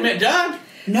you hadn't met Doug.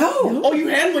 No. Oh, you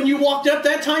had when you walked up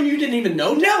that time? You didn't even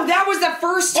know Doug? No, that was the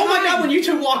first time. Oh, my God, when you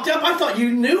two walked up, I thought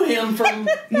you knew him from...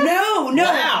 No.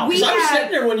 Wow, because I was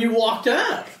sitting there when you walked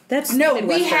up. We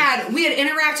had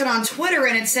interacted on Twitter,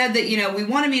 and it said that we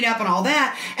want to meet up and all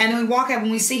that, and then we walk up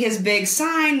and we see his big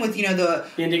sign with the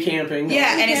Indy camping,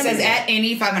 and it says at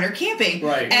Indy 500 camping,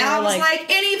 right? And I was like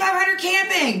Indy 500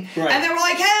 camping, right? And they were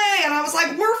like, hey, and I was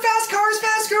like, we're fast cars,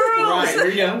 fast girls, right? There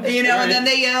you go, right. And then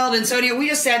they yelled, and so we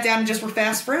just sat down and just were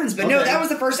fast friends. But no, that was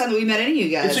the first time that we met any of you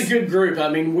guys. It's a good group.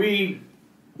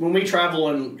 When we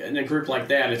travel in a group like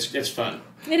that, it's fun.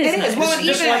 It is. Nice. Well,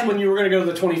 just like when you were going to go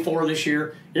to the 24 this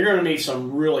year, you're going to meet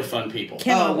some really fun people.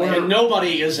 And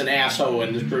nobody is an asshole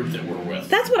in the group that we're with.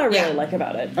 That's what I really like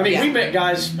about it. We met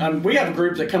guys. We have a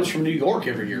group that comes from New York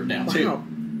every year now too.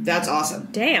 That's awesome.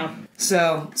 Damn.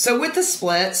 So with the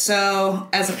split, as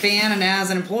a fan and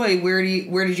as an employee, where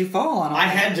did you fall on all I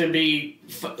that? had to be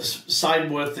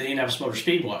side with the Indianapolis Motor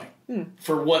Speedway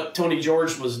for what Tony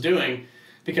George was doing,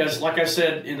 because, like I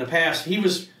said in the past, he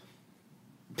was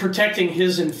protecting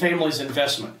his and family's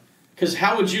investment. Because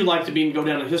how would you like to go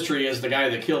down in history as the guy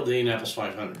that killed the Indianapolis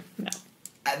 500? No.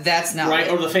 That's not right.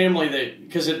 Or the family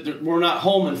because we're not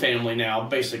Holman family now.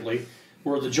 Basically,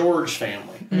 we're the George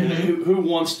family. Mm-hmm. And who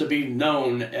wants to be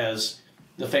known as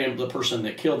the person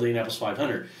that killed the Indianapolis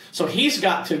 500? So he's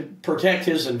got to protect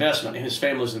his investment and his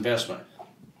family's investment.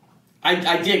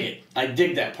 I dig it. I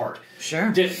dig that part.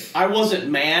 Sure. I wasn't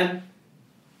mad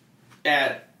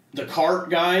at the kart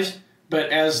guys. But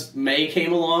as May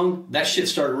came along, that shit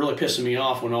started really pissing me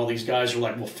off when all these guys were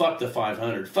like, well, fuck the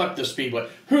 500, fuck the Speedway.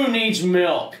 Who needs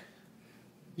milk?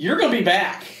 You're going to be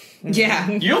back. Yeah.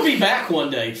 You'll be back one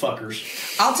day,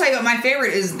 fuckers. I'll tell you what, my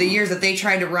favorite is the years that they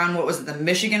tried to run, what was it, the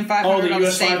Michigan 500? Oh, the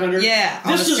US 500? Yeah,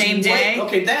 on the same day.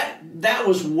 Okay, that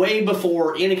was way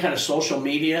before any kind of social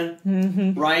media,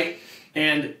 right?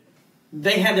 And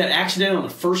they had that accident on the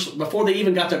first, before they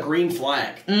even got the green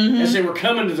flag. As they were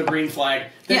coming to the green flag.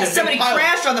 Somebody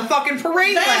crashed on the fucking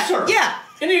parade flag. Yeah.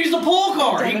 And he used the pull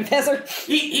car.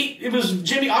 It was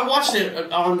Jimmy, I watched it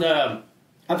on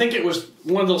I think it was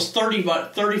one of those 30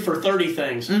 for 30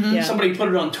 things. Yeah. Somebody put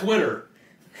it on Twitter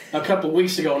a couple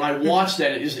weeks ago, and I watched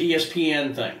that. It was the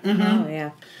ESPN thing. Oh,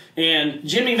 yeah. And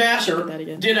Jimmy Vassar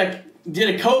did a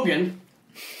Kogan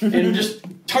and just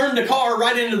turned the car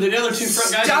right into the other two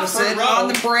front guys in the front row on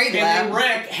the parade lap. and they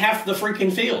wrecked half the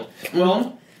freaking field.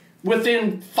 Well,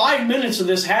 within 5 minutes of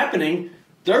this happening,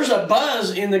 there's a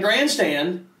buzz in the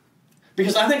grandstand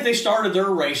because I think they started their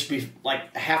race like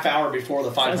a half hour before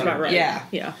the 500. That's about right.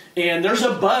 Yeah. And there's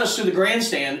a buzz through the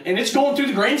grandstand, and it's going through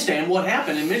the grandstand what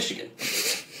happened in Michigan.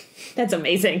 That's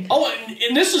amazing. Oh,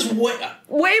 and this is way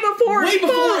before any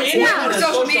kind of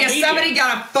social media. Somebody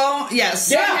got a phone.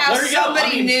 Somehow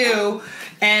somebody knew.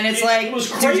 And it's like, it was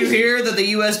crazy. Did you hear that the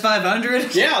US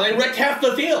 500? Yeah, they wrecked half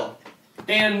the field.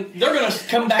 and they're going to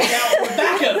come back out with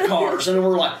backup cars. And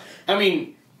we're like, I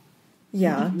mean,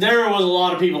 there was a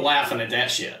lot of people laughing at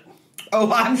that shit.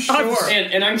 Oh, I'm sure.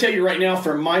 And I can tell you right now,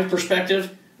 from my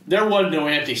perspective, there wasn't no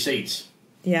empty seats.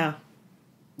 Yeah.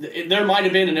 There might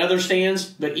have been in other stands,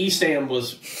 but East Stand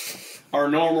was our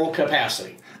normal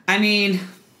capacity. I mean,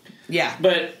 yeah.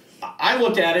 But I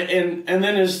looked at it, and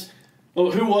then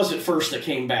who was it first that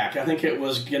came back? I think it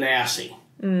was Ganassi.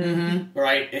 Mm-hmm.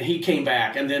 Right? And he came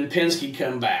back, and then Penske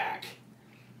come back.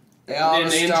 And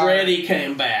then Andretti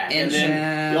came back. And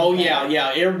then,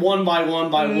 one by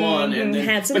one. And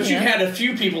then, but you had a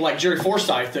few people like Jerry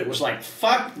Forsythe that was like,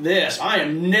 fuck this. I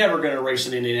am never going to race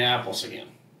in Indianapolis again.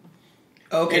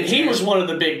 Okay. And he was one of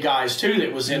the big guys, too,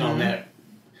 that was in on that.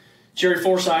 Jerry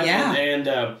Forsythe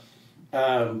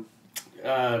and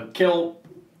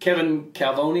Kevin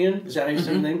Calvonian, is that his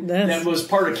name? That was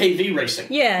part of KV Racing.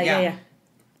 Yeah.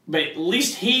 But at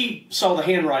least he saw the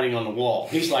handwriting on the wall.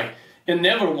 He's like,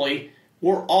 inevitably,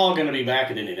 we're all going to be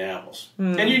back in Indianapolis.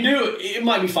 And you knew it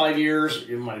might be 5 years,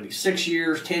 it might be 6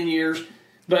 years, 10 years,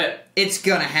 but it's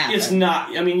going to happen. It's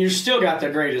not. I mean, you still got the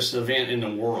greatest event in the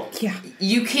world. Yeah.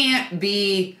 You can't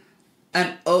be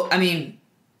an open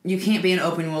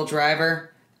wheel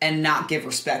driver and not give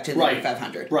respect to the Indy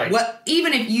 500. Right.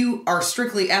 Even if you are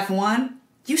strictly F1,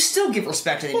 you still give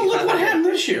respect to the Indy 500. Look what happened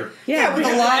this year. Yeah, with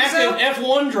we had an active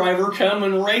F1 driver come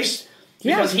and race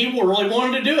because he really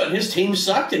wanted to do it. His team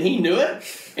sucked, and he knew it.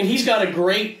 And he's got a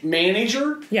great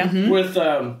manager with,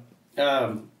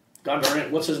 God darn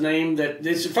it, what's his name?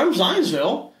 It's from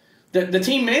Zionsville. The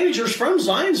team manager's from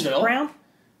Zionsville. Brown?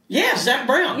 Yeah, Zach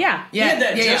Brown. Yeah. He had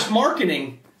that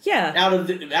marketing out of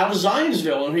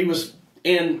Zionsville,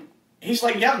 and he's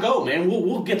like, yeah, go, man.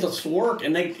 We'll get this to work.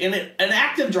 And an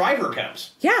active driver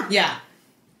comes. Yeah. Yeah.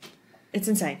 It's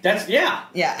insane. Yeah,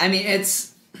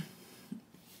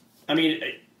 I mean,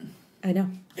 I know.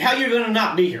 How you going to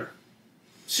not be here?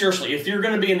 Seriously, if you're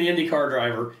going to be an IndyCar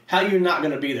driver, how are you not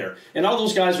going to be there? And all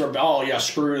those guys are,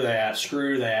 screw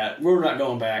that. We're not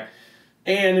going back.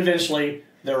 And eventually,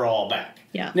 they're all back.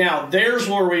 Yeah. Now, there's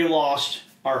where we lost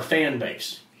our fan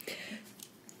base.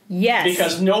 Yes.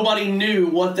 Because nobody knew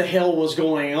what the hell was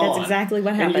going on. That's exactly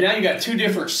what happened. And now you got two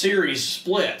different series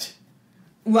split.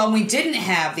 Well, we didn't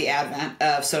have the advent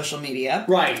of social media.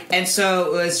 Right. And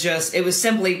so it was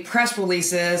simply press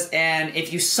releases, and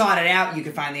if you sought it out, you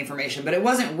could find the information. But it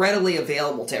wasn't readily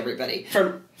available to everybody.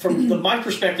 From my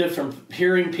perspective, from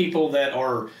hearing people that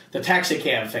are the taxi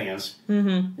cab fans,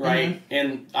 right?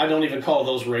 And I don't even call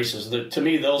those races. To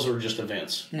me, those are just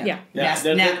events. No. Yeah.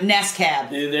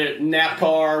 NASCAB. The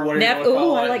NAPCAR, whatever you want to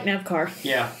call it. I like NAPCAR.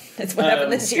 Yeah. That's what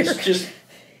happened this year. It's just...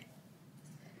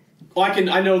 Well,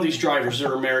 I know these drivers.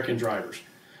 They're American drivers.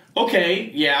 Okay,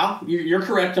 yeah, you're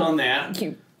correct on that.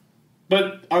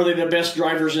 But are they the best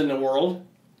drivers in the world?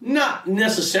 Not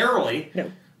necessarily.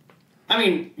 No. I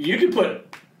mean, you could put,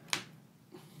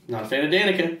 not a fan of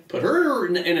Danica, put her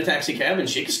in a taxi cab and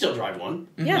she could still drive one.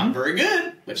 Yeah. Not very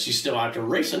good, but she's still out there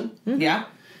racing. Yeah.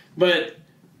 But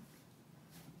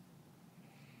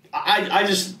I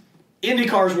just,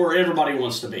 IndyCar is where everybody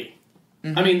wants to be.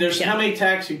 I mean, there's how many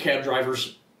taxi cab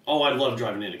drivers... Oh, I love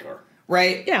driving IndyCar.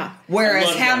 Right? Yeah.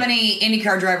 Whereas how many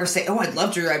IndyCar drivers say, oh, I'd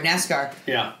love to drive NASCAR.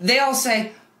 Yeah. They all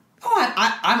say, oh,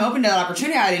 I'm open to that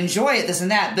opportunity. I'd enjoy it, this and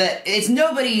that. But it's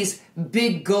nobody's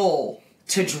big goal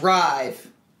to drive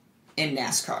in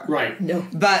NASCAR. Right. No.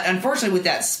 But unfortunately with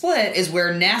that split is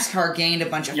where NASCAR gained a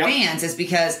bunch of fans is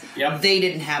because they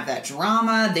didn't have that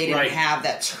drama. They didn't have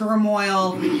that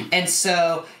turmoil. And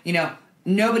so,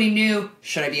 nobody knew,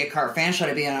 should I be a kart fan? Should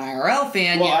I be an IRL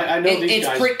fan? Well, I know these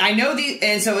guys. I know these,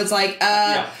 and so it's like,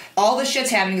 all this shit's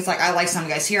happening. It's like, I like some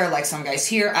guys here, I like some guys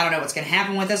here. I don't know what's going to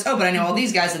happen with this. Oh, but I know all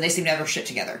these guys, and they seem to have their shit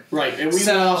together. Right, and we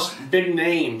lost big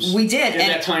names. We did. In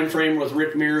that time frame with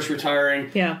Rick Mears retiring,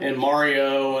 and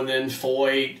Mario, and then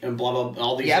Foyt, and blah, blah,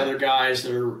 all these other guys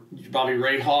that are Bobby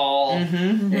Ray Hall,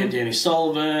 and Danny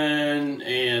Sullivan,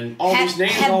 and all these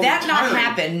names all that retiring. not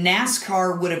happened,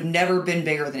 NASCAR would have never been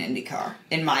bigger than IndyCar,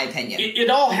 in my opinion. It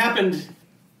all happened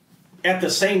at the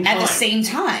same time. At the same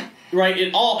time. Right,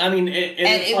 it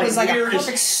was like a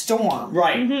perfect storm.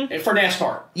 Right, for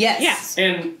NASCAR. Yes.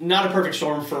 And not a perfect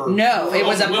storm for... No, it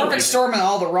was a perfect racing. Storm in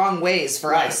all the wrong ways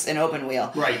for us in open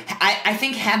wheel. Right. I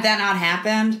think had that not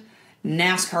happened,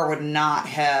 NASCAR would not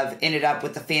have ended up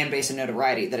with the fan base and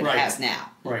notoriety that it has now.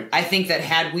 Right. I think that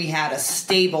had we had a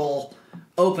stable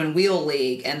open wheel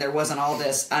league and there wasn't all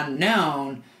this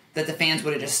unknown... that the fans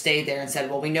would have just stayed there and said,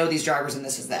 well, we know these drivers and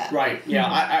this is that. Right,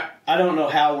 yeah. I don't know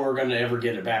how we're going to ever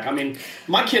get it back. I mean,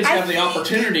 my kids have the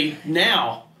opportunity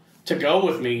now to go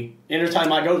with me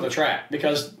anytime I go to the track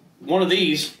because one of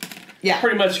these,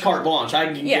 pretty much carte blanche. I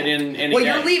can get in any Well,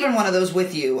 day. you're leaving one of those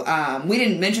with you. We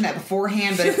didn't mention that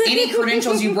beforehand, but if any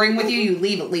credentials you bring with you, you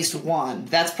leave at least one.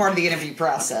 That's part of the interview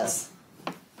process.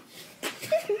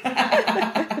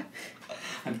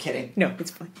 I'm kidding. No,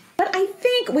 it's fine. But I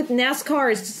think with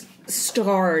NASCAR's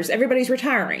stars, everybody's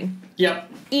retiring. Yep.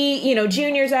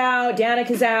 Junior's out,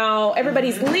 Danica's out,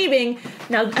 everybody's leaving.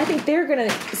 Now, I think they're going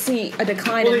to see a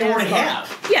decline in NASCAR. Well, they already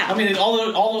have. Yeah. I mean,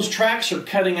 all those tracks are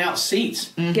cutting out seats.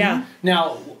 Mm-hmm. Yeah.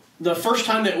 Now, the first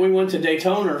time that we went to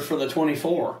Daytona for the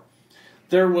 24,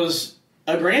 there was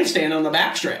a grandstand on the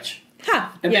backstretch. Huh.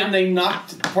 And then they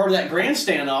knocked part of that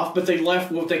grandstand off, but they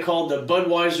left what they called the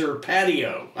Budweiser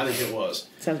patio, I think it was.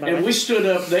 Sounds about and right. we stood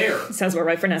up there. Sounds about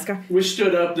right for NASCAR. We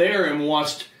stood up there and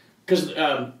watched, because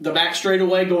the back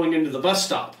straightaway going into the bus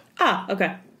stop. Ah,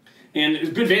 okay. And it's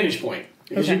a good vantage point.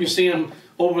 Because Okay. you can see them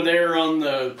over there on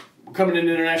the, coming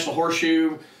into International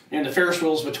Horseshoe, and the Ferris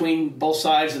wheels between both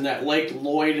sides, and that Lake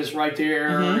Lloyd is right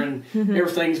there, and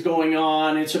everything's going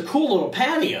on. It's a cool little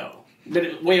patio, but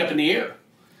it's way up in the air.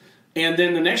 And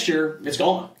then the next year, it's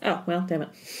gone. Oh, well, damn it.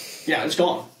 Yeah, it's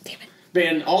gone. Damn it.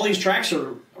 And all these tracks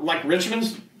are, like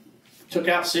Richmond's, took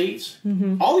out seats.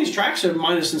 All these tracks are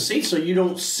minus in seats, so you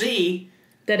don't see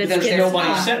That is Because there's there's nobody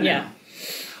not. sitting Yeah. there.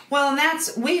 Well, and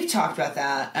we've talked about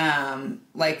that,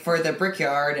 like for the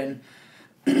Brickyard and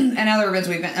other events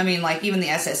we've been, I mean, like even the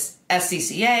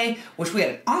SCCA, which we had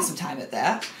an awesome time at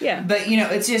that. Yeah. But,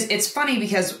 it's funny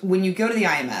because when you go to the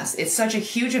IMS, it's such a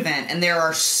huge event and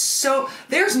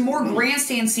there's more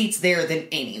grandstand seats there than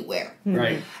anywhere.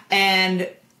 Right. And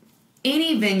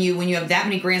any venue, when you have that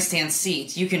many grandstand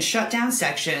seats, you can shut down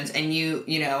sections and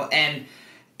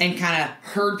and kind of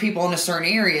herd people into certain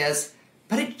areas,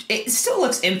 but it still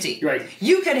looks empty. Right.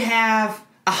 You could have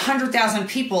 100,000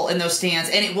 people in those stands,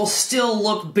 and it will still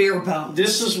look bare bones.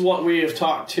 This is what we have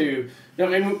talked to. I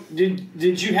mean,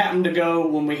 did you happen to go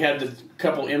when we had the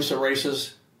couple IMSA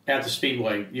races at the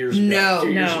Speedway years ago? No,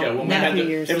 2 years no, ago. When we not had a few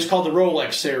years. It was called the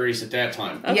Rolex Series at that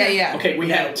time. Okay. Yeah. Okay, we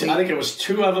had, I think it was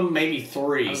 2 of them, maybe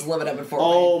 3. I was living up in Fort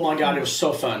Oh Wayne. my God, it was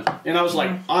so fun. And I was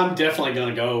like, I'm definitely going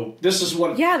to go. This is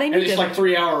what, Yeah, they and need it's to- like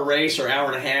 3-hour race or hour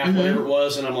and a half, whatever it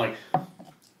was. And I'm like,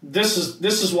 this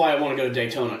is why I want to go to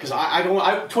Daytona, because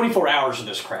I 24 hours of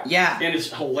this crap. Yeah. And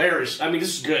it's hilarious. I mean,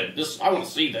 this is good. I want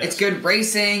to see this. It's good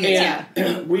racing.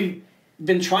 And we've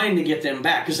been trying to get them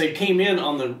back because they came in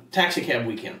on the taxi cab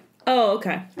weekend Oh,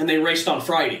 okay. and they raced on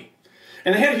Friday,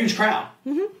 and they had a huge crowd.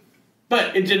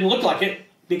 But it didn't look like it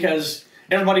because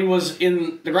everybody was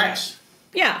in the grass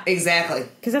Yeah. Exactly.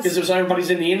 Because everybody's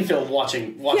in the infield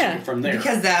watching Yeah. it from there.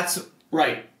 Because that's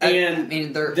Right. I And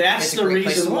mean, that's it's a the great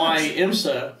place reason to why watch.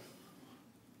 IMSA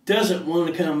doesn't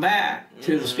want to come back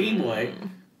to the Speedway.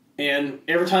 And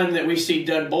every time that we see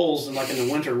Doug Bowles, like in the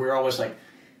winter, we're always like,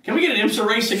 can we get an IMSA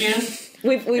race again?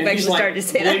 we've And actually he's like, started to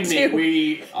say that "Believe me, too.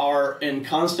 we are in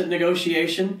constant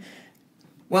negotiation.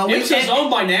 well, IMSA's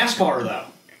owned by NASCAR, though.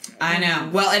 I know.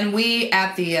 Well, and we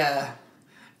at the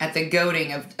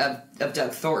goading of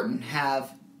Doug Thornton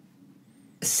have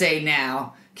say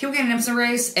now, can we get an IMSA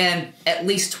race? And at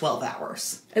least 12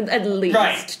 hours. At least.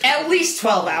 Right. At least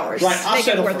 12 hours. Right, I'll Make it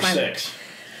settle worth for my- 6.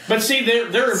 But see,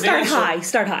 their Start events high.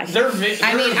 Start high.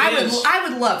 I mean, I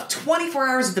would love 24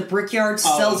 hours at the Brickyard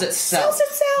sells itself. Sells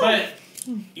itself.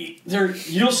 But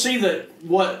you'll see that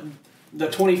what the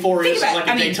 24 Think is about like it.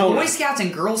 a I mean, Daytona. Boy Scouts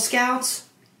and Girl Scouts,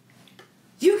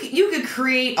 you could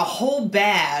create a whole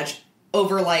badge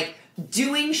over, like,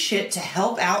 doing shit to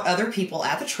help out other people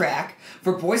at the track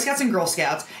for Boy Scouts and Girl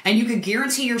Scouts, and you could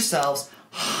guarantee yourselves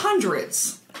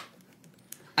hundreds.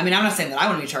 I mean, I'm not saying that I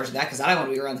want to be charged with that because I don't want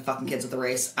to be around the fucking kids at the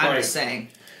race. I'm Right. just saying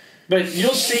But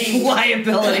you'll see.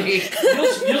 liability. You'll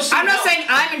see I'm not saying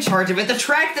I'm in charge of it. The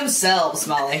track themselves,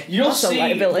 Molly. You'll Also see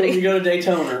liability. when you go to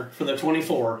Daytona for the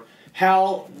 24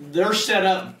 how their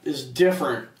setup is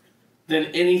different than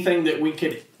anything that we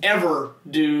could ever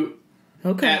do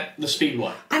Okay. at the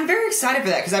Speedway. I'm very excited for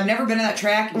that because I've never been to that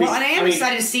track. Well, and I am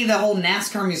excited to see the whole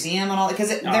NASCAR museum and all that because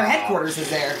their headquarters is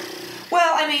there.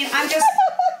 Well, I mean,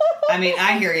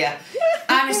 I hear you.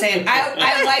 I'm just saying,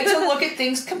 I like to look at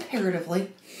things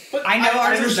comparatively. But I know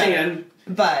ours is better, understand.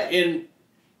 but And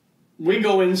we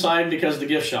go inside because of the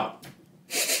gift shop,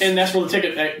 and that's where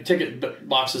the ticket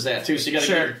box is at too. So you got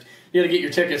to get your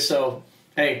tickets. So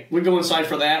hey, we go inside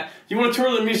for that. You want to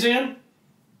tour the museum?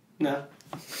 No.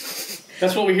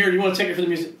 That's what we hear. Do you want a ticket for the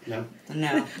museum?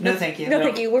 No. no, thank you. No,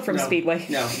 thank you. We're from No. Speedway.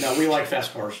 No, we like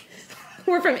fast cars.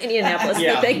 We're from Indianapolis.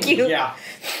 Yeah. No, thank you. Yeah.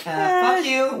 Fuck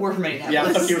you. We're from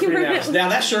Indianapolis. Yeah, fuck you for You're doing right. that. Now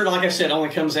that shirt, like I said, only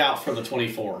comes out for the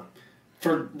 24.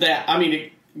 For that, I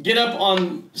mean, get up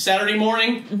on Saturday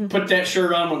morning, put that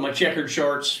shirt on with my checkered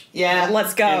shorts, Yeah, Let's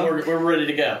and go. we're ready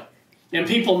to go. And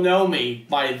people know me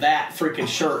by that freaking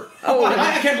shirt. Oh,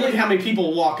 I can't believe how many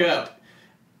people walk up.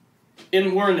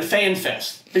 And we're in the fan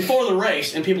fest before the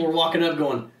race, and people are walking up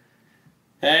going,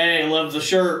 "Hey, love the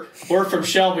shirt. We're from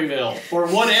Shelbyville," or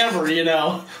whatever, you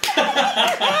know.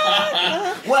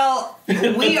 Well,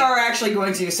 we are actually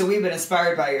going to. So we've been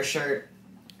inspired by your shirt.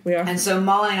 We are. And so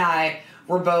Molly and I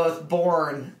were both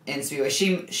born in Speedway.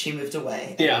 She moved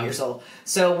away at 8 years old.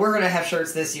 So we're going to have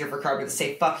shirts this year for Carbon that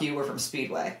say, "Fuck you, we're from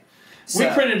Speedway." So,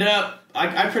 We printed up,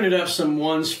 I printed up some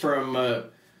ones from,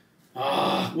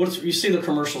 you see the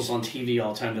commercials on TV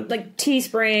all the time. Like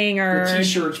Teespring or... The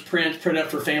T-shirts print up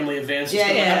for family events. And Yeah,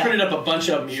 stuff. yeah. I printed up a bunch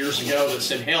of them years ago that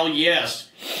said, "Hell yes,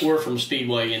 we're from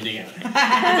Speedway, Indiana."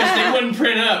 Because they wouldn't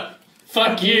print up,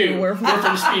 "Fuck you, We're we're from-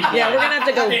 from Speedway." Yeah, we're going to have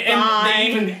to go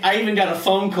buy... I even got a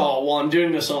phone call while I'm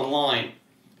doing this online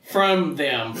from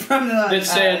them From the, that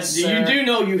said, sir. "You do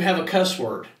know you have a cuss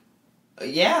word."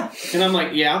 Yeah. And I'm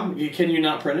like, "Yeah, can you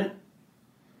not print it?"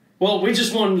 "Well, we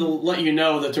just wanted to let you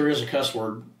know that there is a cuss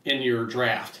word in your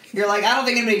draft." You're like, I don't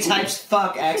think anybody types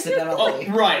 "fuck" accidentally.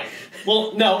 Oh, right.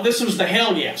 Well, no, this was the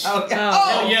hell yes. Oh,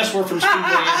 Hell yes, we're from Speedway,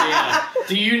 Indiana.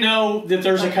 Do you know that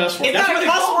there's a cuss word? It's not a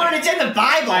cuss word, it's in the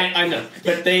Bible. I know,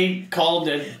 but they called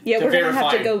to Yeah, to we're going to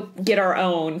verify. have to go get our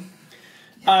own.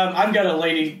 I've got a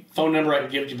lady phone number I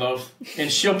can give you both,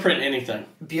 and she'll print anything.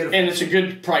 Beautiful. And it's a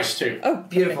good price, too. Oh,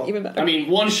 Beautiful. okay, even better. I mean,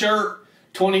 one shirt,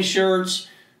 20 shirts.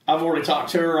 I've already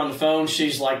talked to her on the phone.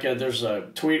 She's like, there's a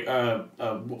tweet, a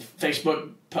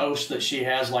Facebook post that she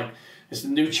has, like, it's the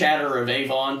new chatter of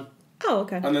Avon. Oh,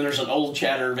 okay. And then there's an old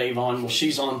chatter of Avon. Well,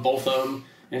 she's on both of them,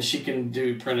 and she can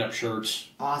do print-up shirts.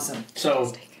 Awesome.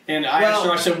 So, and I asked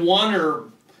her, I said, "One or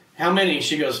how many?"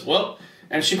 She goes, "Well,"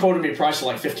 and she quoted me a price of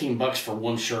like $15 for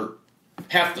one shirt,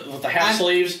 with the half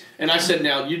sleeves. And I said,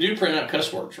 "Now, you do print up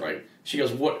cuss words, right?" She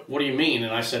goes, What do you mean?"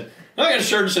 And I said, "I got a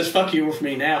shirt that says, 'Fuck you, we're from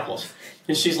Indianapolis.'"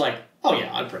 And she's like, "Oh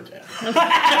yeah, I'd print that."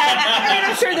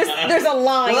 I'm sure there's a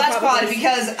line. Well, that's probably. quality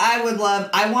because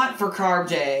I want for Carb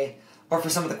Day or for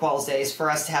some of the Quals days for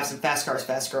us to have some Fast Cars,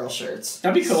 Fast Girls shirts.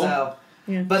 That'd be cool. So,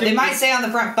 Yeah. but they might say on the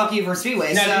front, "Fuck you" for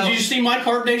Speedway. Now, so, did you see my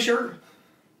Carb Day shirt?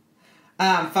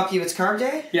 "Fuck you, it's Carb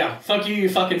Day." Yeah, "Fuck you, you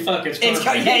fucking fuck." It's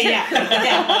Carb Day. Yeah.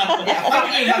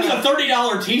 Fuck you, That was a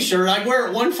 $30 T-shirt. I wear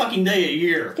it one fucking day a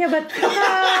year. Yeah, but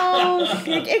no,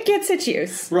 it gets its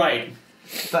use. Right.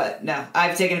 But no,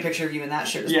 I've taken a picture of you in that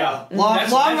shirt as Yeah. well.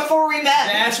 Long before we met.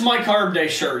 That's my Carb Day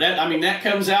shirt. That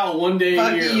comes out one day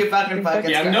Fuck a year. you, fucking fuck.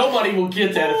 Yeah, nobody will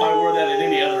get that if I wore that at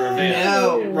any other event.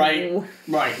 No.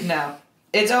 Right. No.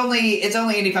 It's only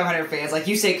Indy 500 fans. Like,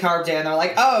 you say Carb Day, and they're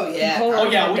like, "Oh, yeah." Oh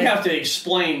yeah, Carb we Day. have to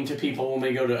explain to people when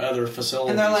we go to other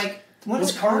facilities. And they're like,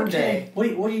 "What's Carb Day?"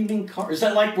 Wait, what do you mean carb? Is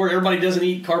that like where everybody doesn't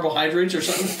eat carbohydrates or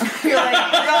something? You're like,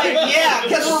 "Yeah,"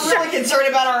 because we're really concerned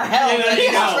about our health there at you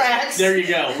these go. tracks. There you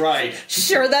go. Right.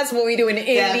 Sure, that's what we do in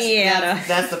Indiana.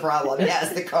 That's the problem.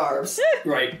 Yes, the carbs.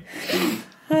 Right.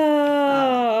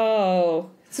 Oh.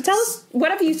 So tell us,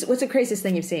 what's the craziest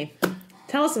thing you've seen?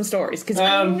 Tell us some stories, because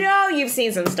I know you've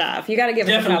seen some stuff. You got to give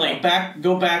us Definitely. a couple.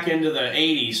 Go back into the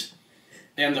 80s,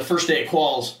 and the first day at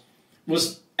Quals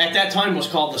was, at that time, was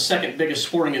called the second biggest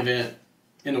sporting event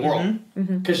in the world.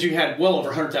 Because you had well over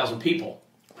 100,000 people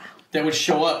that would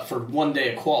show up for one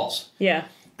day at Quals. Yeah.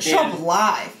 Show up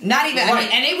live. Not even, Right.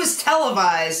 and it was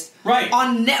televised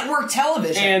on network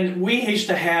television. And we used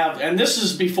to have, and this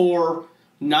is before,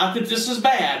 not that this is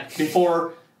bad,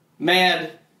 before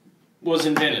MAD was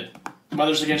invented.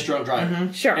 Mothers Against Drunk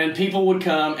Driving. Sure. And people would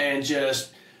come and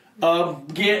just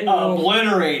get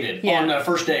obliterated on the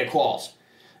first day of Quals.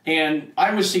 And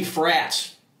I would see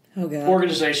frats,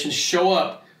 organizations show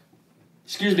up,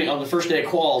 on the first day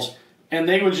of Quals, and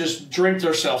they would just drink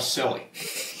themselves silly.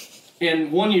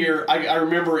 And one year, I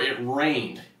remember it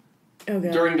rained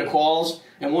during the Quals,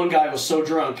 and one guy was so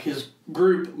drunk, his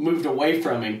group moved away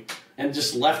from him and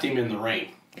just left him in the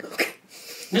rain.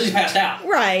 Because he passed out.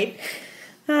 Right.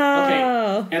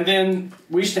 Oh. Okay. And then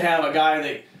we used to have a guy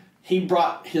that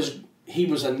he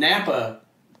was a Napa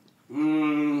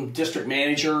district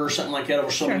manager or something like that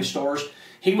over so many stores.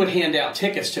 He would hand out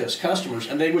tickets to his customers,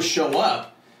 and they would show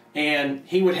up, and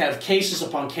he would have cases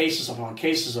upon cases upon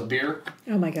cases of beer.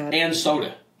 Oh my God. And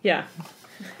soda. Yeah.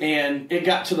 And it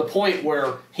got to the point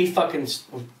where he fucking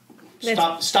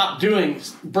stopped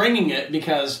bringing it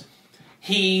because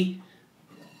the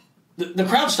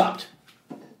crowd stopped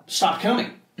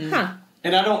coming. Huh.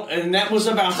 And that was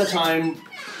about the time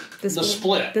the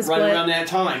split. Right around that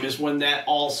time is when that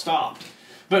all stopped.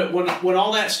 But when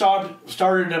all that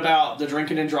started about the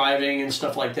drinking and driving and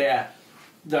stuff like that,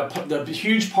 the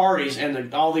huge parties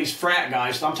and all these frat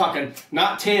guys, I'm talking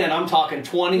not 10, I'm talking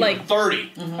 20 like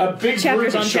 30. A big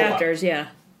chapters group on show chapters, up. yeah.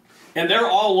 And they're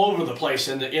all over the place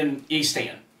in East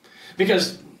End.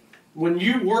 Because when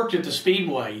you worked at the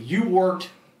Speedway, you worked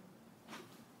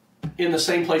in the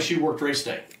same place you worked race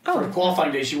day. For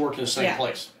qualifying days, you worked in the same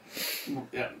place.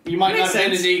 You might not have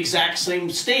been in the exact same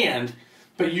stand,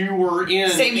 but you were in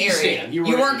same East area. End. You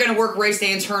weren't going to work race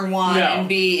day in turn 1 and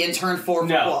be in turn 4 for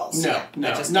quals. No,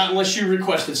 not unless you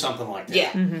requested something like that.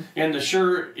 Yeah. And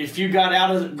if you got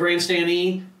out of Grandstand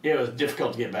E, it was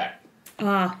difficult to get back.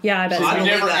 Yeah, I bet.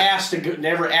 So you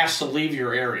never asked to leave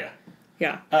your area.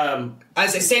 Yeah. I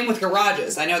say same with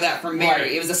garages. I know that from Mary.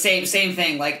 Right. It was the same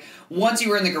thing. Like once you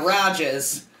were in the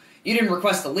garages, you didn't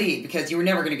request to leave because you were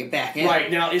never going to get back in.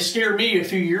 Right. Now it scared me a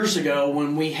few years ago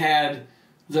when we had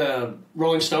the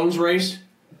Rolling Stones race.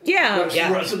 Yeah.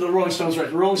 The Rolling Stones race,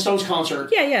 the Rolling Stones concert.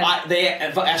 Yeah. They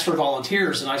asked for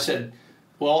volunteers, and I said,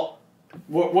 "Well,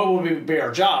 what would be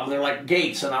our job?" And they're like,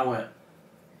 "Gates," and I went.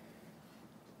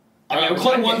 I'll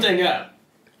clear one thing up.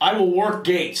 I will work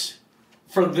gates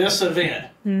for this event.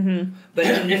 Mm-hmm. But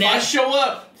if I show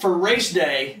up for race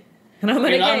day and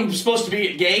I'm supposed to be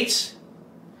at gates,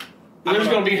 there's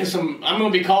going to be I'm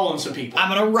going to be calling some people. I'm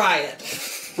going to riot.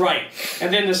 Right.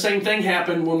 And then the same thing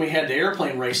happened when we had the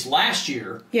airplane race last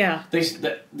year. Yeah.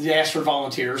 They asked for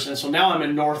volunteers, and so now I'm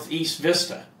in Northeast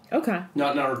Vista. Okay.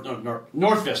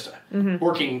 North Vista,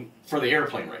 working for the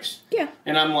airplane race. Yeah.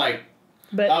 And I'm like,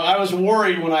 but I was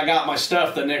worried when I got my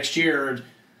stuff the next year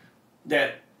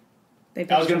that I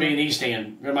was going to be in East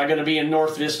End. Am I going to be in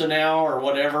North Vista now or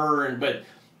whatever? But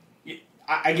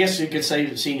I guess you could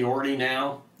say seniority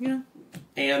now. Yeah.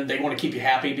 And they want to keep you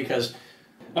happy because,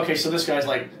 okay, so this guy's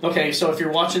like, okay, so if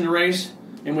you're watching the race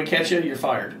and we catch you, you're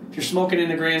fired. If you're smoking in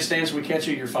the grandstands, we catch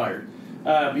you, you're fired.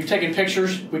 You're taking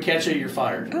pictures, we catch you, you're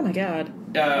fired. Oh, my God.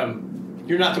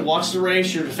 You're not to watch the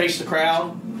race, you're to face the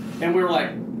crowd. And we were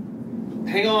like,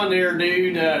 hang on there,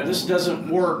 dude. This doesn't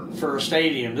work for a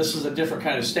stadium. This is a different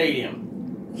kind of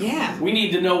stadium. Yeah. We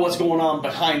need to know what's going on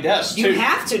behind us, too. You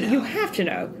have to know. You have to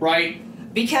know.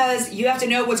 Right? Because you have to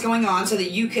know what's going on so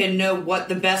that you can know what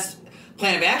the best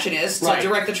plan of action is to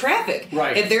direct the traffic.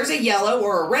 Right. If there's a yellow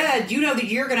or a red, you know that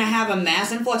you're going to have a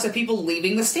mass influx of people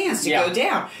leaving the stands to go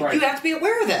down. Right. You have to be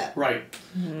aware of that. Right.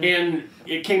 Mm-hmm. And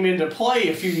it came into play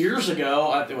a few years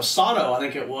ago. It was Sato, I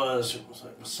think it was. Was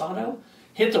it Sato?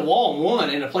 Hit the wall and won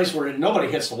in a place where nobody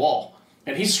hits the wall.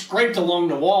 And he scraped along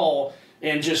the wall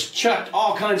and just chucked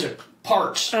all kinds of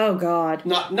parts. Oh, God.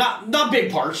 Not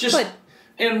big parts,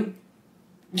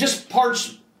 just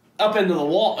parts up into the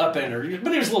wall, but it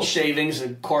was little shavings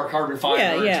and carbon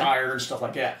fiber and tire and stuff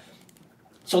like that.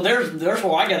 So there's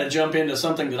where I got to jump into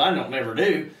something that I don't never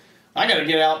do. I got to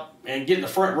get out and get in the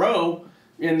front row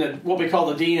in what we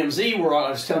call the DMZ, where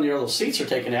I was telling you all those seats are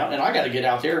taken out, and I got to get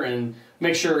out there and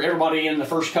make sure everybody in the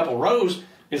first couple rows,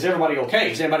 is everybody okay?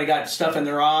 Has anybody got stuff in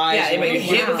their eyes? Yeah, anybody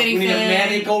hit with anything? We need a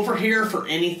medic over here for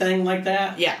anything like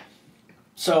that? Yeah.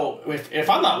 So if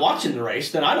I'm not watching the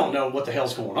race, then I don't know what the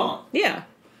hell's going on. Yeah.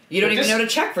 You don't even know to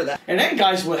check for that. And that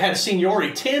guy's had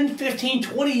seniority 10, 15,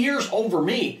 20 years over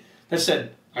me that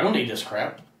said, I don't need this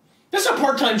crap. This is a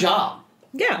part-time job.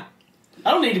 Yeah.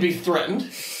 I don't need to be threatened.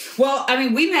 Well, I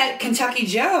mean, we met Kentucky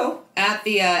Joe at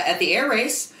the air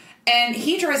race, and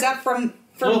he drives up from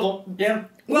Louisville. Yeah.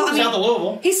 Well, south of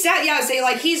Louisville. He's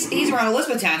around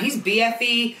Elizabethtown. He's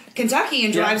BFE Kentucky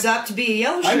and drives up to be a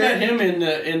yellow shirt. I met him in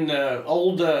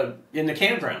the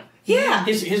campground. Yeah.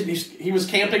 He was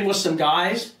camping with some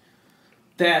guys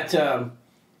that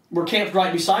were camped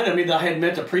right beside him that I had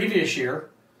met the previous year,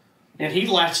 and he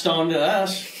latched on to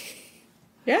us.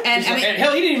 Yeah. And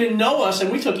hell, he didn't even know us,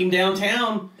 and we took him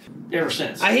downtown ever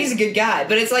since. He's a good guy,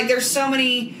 but it's like there's so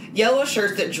many yellow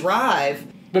shirts that drive.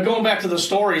 But going back to the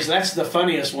stories, that's the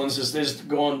funniest ones. Is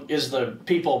the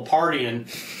people partying,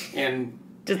 and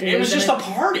it was just a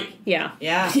party. Yeah.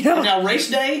 Yeah. Now race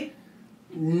day,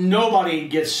 nobody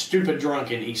gets stupid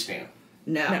drunk in East End.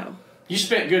 No. You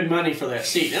spent good money for that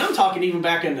seat, and I'm talking even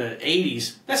back in the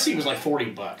 '80s. That seat was like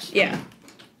 $40. Yeah.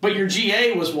 But your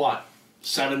GA was what?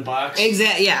 $7.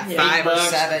 Exactly. Yeah. $5 or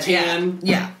 $7. 10.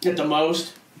 Yeah. At the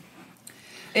most.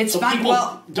 It's so fun.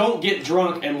 People don't get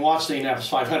drunk and watch the Indianapolis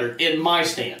 500 in my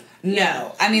stand.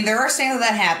 No, I mean there are stands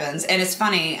that happens, and it's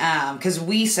funny because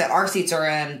our seats are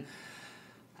in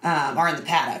the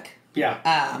paddock. Yeah.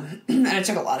 And it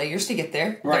took a lot of years to get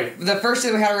there. Right. The first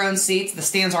year we had our own seats, the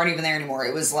stands aren't even there anymore.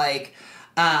 It was like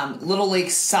Little League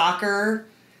soccer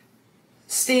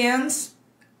stands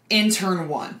in turn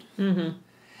 1. Mm-hmm.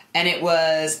 And it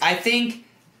was, I think...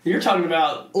 You're talking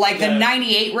about... Like the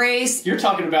 98 race. You're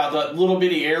talking about the little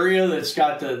bitty area that's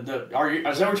got is that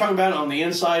what we're talking about on the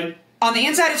inside? On the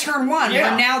inside of turn 1,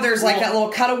 where now there's like that little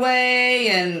cutaway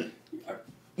and...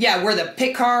 Yeah, where the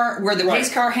pit car, where the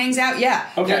pace car hangs out. Yeah.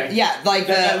 Okay. Like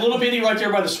that little bitty right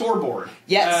there by the scoreboard.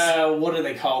 Yes. What do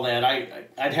they call that?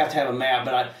 I'd have to have a map,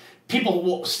 but people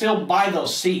will still buy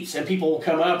those seats, and people will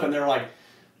come up and they're like,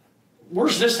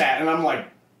 "Where's this at?" And I'm like,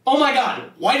 "Oh my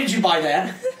God, why did you buy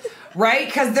that?" Right?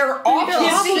 Because they're awful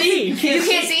seats. You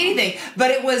can't see anything.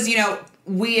 But it was,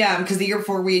 we because the year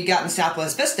before we had gotten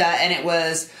Southwest Vista, and it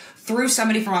was through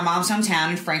somebody from my mom's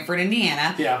hometown in Frankfort,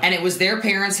 Indiana. Yeah. And it was their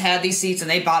parents had these seats, and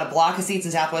they bought a block of seats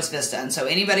in Southwest Vista. And so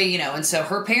anybody, and so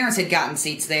her parents had gotten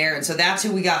seats there, and so that's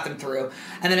who we got them through.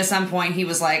 And then at some point, he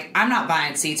was like, "I'm not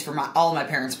buying seats for all of my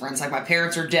parents' friends. Like, my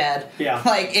parents are dead. Yeah.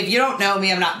 Like, if you don't know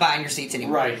me, I'm not buying your seats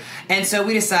anymore." Right. And so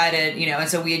we decided, and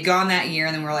so we had gone that year,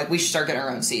 and then we were like, we should start getting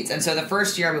our own seats. And so the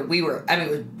first year, it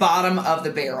was bottom of the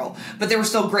barrel. But there was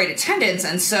still great attendance,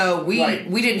 and so we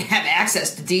didn't have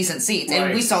access to decent seats.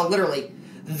 And we saw literally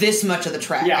this much of the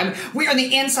track. Yeah. We were on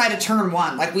the inside of turn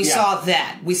 1. Like, we saw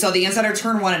that. We saw the inside of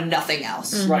turn 1 and nothing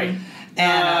else. Mm-hmm. Right.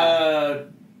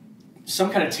 And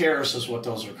some kind of terrace is what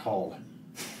those are called.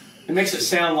 It makes it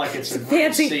sound like it's a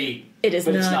fancy seat. It is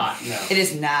but not. It's not. No. it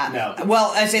is not. No.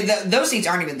 Well, I say those seats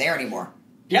aren't even there anymore.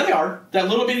 Yeah, they are. That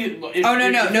little bitty... No.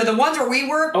 The ones where we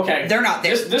were, okay. They're not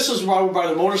there. This is why we're by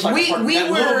the motorcycle park. We that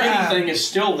were, little bitty thing is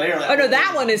still there.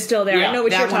 That one is still there. Yeah, I know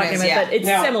what that you're one talking is, about, but it's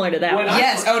Now, similar to that one.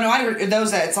 Yes.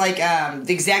 It's like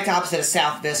the exact opposite of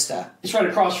South Vista. It's right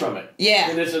across from it. Yeah.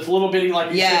 And it's little bitty,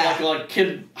 like you said, like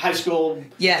kid high school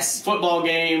football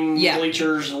game,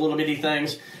 bleachers, and little bitty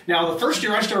things. Now, the first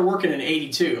year I started working in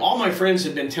 '82, all my friends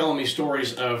had been telling me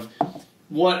stories of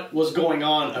what was going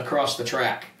on across the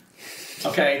track.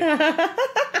 Okay?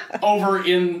 Over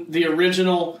in the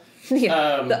original... the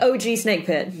OG snake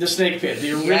pit. The snake pit.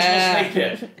 The original snake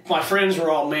pit. My friends were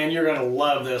all, "Man, you're going to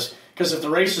love this." Because if the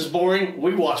race is boring,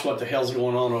 we watch what the hell's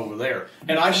going on over there.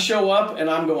 And I show up, and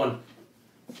I'm going,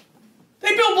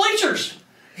 "They built bleachers!"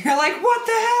 You're like, what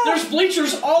the hell? There's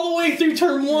bleachers all the way through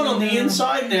turn 1 on the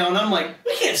inside now. And I'm like,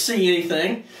 we can't see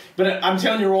anything. But I'm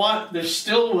telling you what, there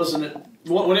still wasn't...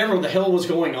 Whatever the hell was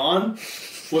going on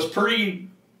was pretty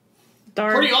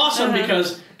awesome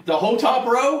because the whole top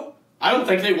row, I don't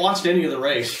think they watched any of the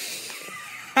race.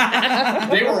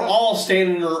 They were all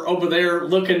standing over there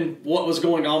looking what was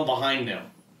going on behind them.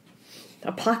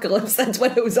 Apocalypse, that's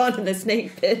what it was on in the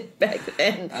snake pit back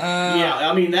then.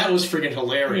 Yeah, that was freaking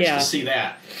hilarious to see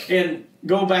that. And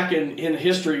go back in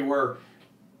history where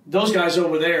those guys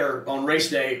over there on race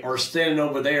day are standing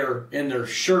over there in their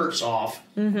shirts off,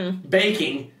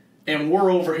 baking, and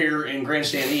we're over here in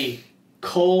Grandstand E,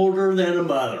 colder than a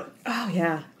mother. Oh,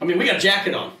 yeah. We got a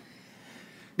jacket on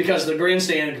because the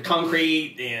grandstand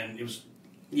concrete, and it was...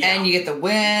 Yeah. And you get the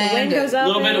wind. The wind goes up. A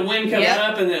little bit of wind coming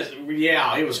up, and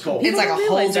it was cold. It's like a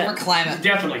whole different climate.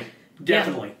 Definitely.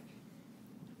 Yeah.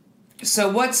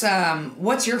 So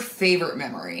what's your favorite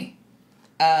memory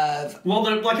of... Well,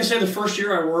 like I said, the first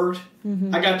year I worked,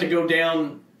 I got to go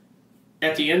down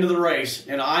at the end of the race,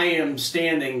 and I am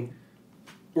standing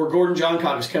where Gordon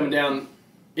Johncock is coming down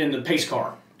in the pace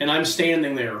car, and I'm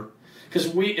standing there. Because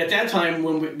at that time,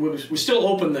 when we still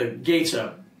opened the gates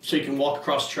up so you can walk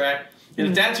across the track, and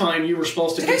at that time, you were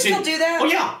supposed to... Did they still do that? Oh,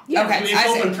 yeah. Okay. It's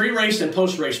open pre-race and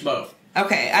post-race both.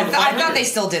 Okay. I thought they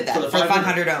still did that for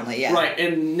 500 only, yeah. Right,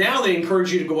 and now they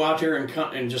encourage you to go out there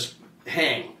and just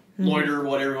hang, loiter,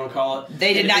 whatever you want to call it.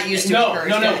 They did not used to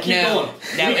encourage that. No, keep going.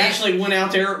 We actually went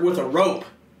out there with a rope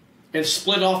and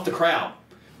split off the crowd.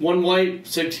 One way,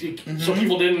 so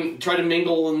people didn't try to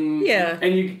mingle, and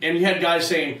you had guys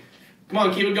saying, "Come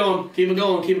on, keep it going, keep it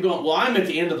going, keep it going." Well, I'm at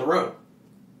the end of the rope.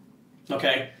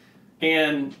 Okay.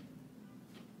 And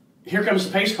here comes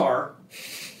the pace car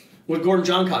with Gordon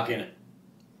Johncock in it.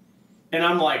 And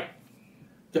I'm like,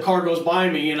 the car goes by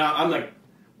me, and I'm like,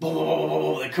 blah, blah, blah, blah,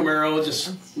 blah, that Camaro, just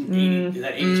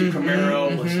that 82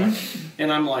 Camaro.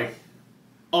 And I'm like,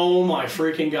 oh my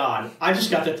freaking God. I just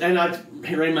got that, and I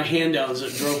ran my hand down as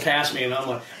it drove past me, and I'm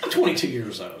like, I'm 22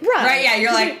 years old. Right, yeah,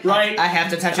 you're like, right? I have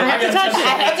to touch it. I have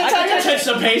to touch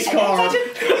the pace car.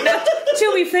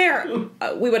 To be fair,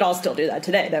 we would all still do that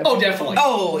today, though. Oh, definitely.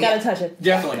 Oh, yeah. Gotta touch it.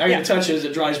 Definitely. I gotta touch it as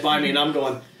it drives by me, and I'm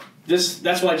going, that's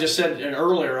what I just said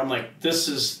earlier. I'm like, this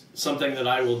is something that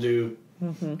I will do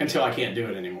until I can't do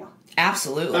it anymore.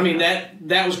 Absolutely.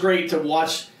 That was great to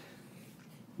watch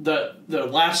the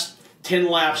last 10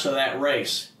 laps of that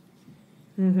race.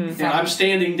 And I'm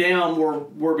standing down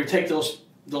where we take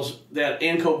that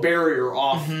ANCO barrier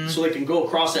off so they can go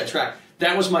across that track.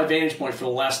 That was my vantage point for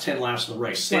the last 10 laps of the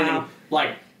race. Standing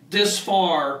like this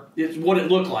far is what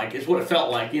it looked like, is what it felt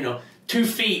like, 2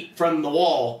 feet from the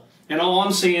wall. And all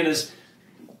I'm seeing is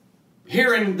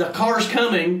hearing the cars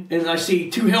coming, and I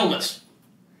see 2 helmets.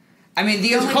 I mean,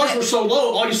 the cars were so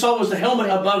low, all you saw was the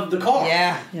helmet above the car.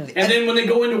 Yeah. And then when they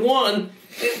go into one,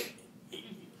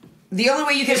 the only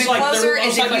way you could have been closer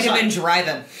is if you'd have been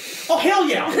driving. Oh, hell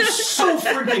yeah. It was so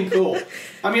freaking cool.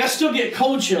 I mean, I still get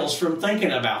cold chills from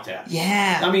thinking about that.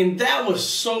 Yeah. I mean, that was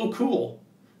so cool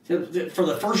for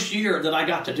the first year that I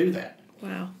got to do that.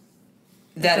 Wow.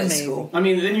 That is cool. I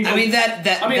mean, then you go,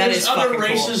 there's other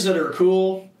races that are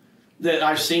cool that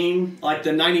I've seen, like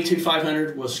the 92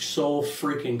 500 was so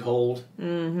freaking cold.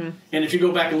 Mm-hmm. And if you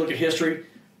go back and look at history,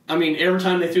 I mean, every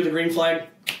time they threw the green flag,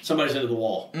 somebody's into the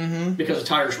wall because the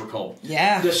tires were cold.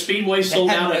 Yeah. The Speedway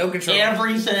sold out of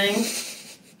everything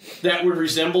that would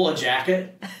resemble a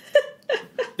jacket.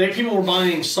 People were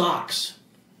buying socks.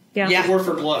 Yeah. That were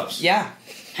for gloves. Yeah.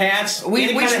 Hats. We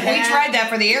tried that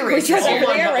for the air race. Yeah.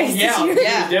 It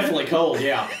was definitely cold,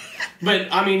 yeah. But,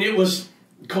 I mean, it was...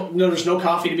 No, there's no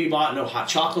coffee to be bought, no hot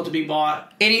chocolate to be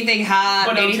bought. Anything hot,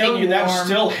 but anything I'm telling you, warm. that was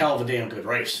still a hell of a damn good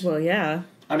race. Well, yeah.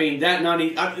 I mean,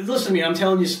 listen to me, I'm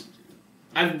telling you,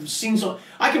 I've seen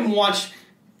I can watch,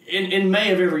 in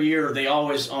May of every year, they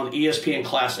always, on ESPN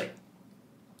Classic,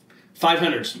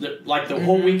 500s, like the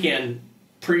whole weekend,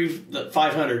 the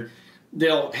 500,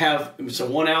 they'll have, it's a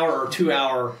 1 hour or 2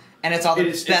 hour. And it's all the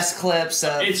best clips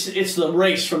of... It's the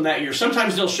race from that year.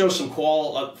 Sometimes they'll show some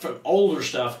older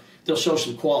stuff. They'll show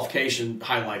some qualification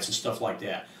highlights and stuff like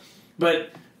that.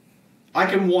 But I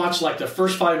can watch like the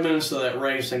first 5 minutes of that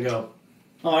race and go,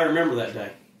 oh, I remember that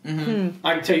day. Mm-hmm.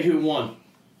 I can tell you who won.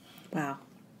 Wow.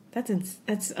 That's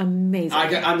amazing.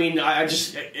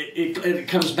 It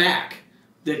comes back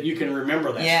that you can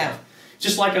remember that stuff.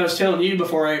 Just like I was telling you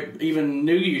before I even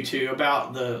knew you two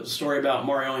about the story about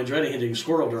Mario Andretti hitting a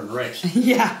squirrel during the race.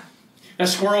 Yeah. That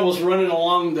squirrel was running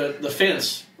along the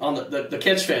fence, on the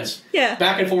catch fence. Yeah.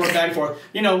 Back and forth, back and forth.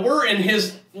 You know, we're in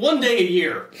his one day a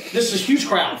year. This is a huge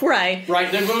crowd. Right.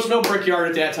 Right. There was no Brickyard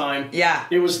at that time. Yeah.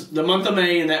 It was the month of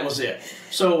May, and that was it.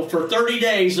 So for 30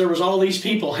 days, there was all these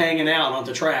people hanging out on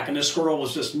the track, and this squirrel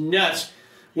was just nuts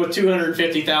with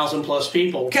 250,000 plus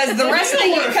people. Because the rest of the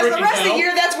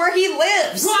year, that's where he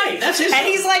lives. Right. That's his. And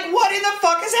he's like, what in the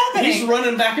fuck is happening? He's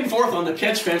running back and forth on the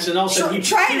catch fence, and all of a sudden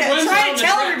trying to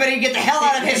tell everybody to get the hell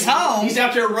out of his home. He's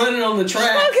out there running on the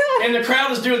track, and the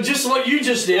crowd is doing just what you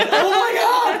just did. Oh my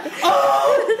God!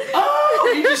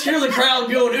 Oh! You just hear the crowd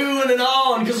going ooh and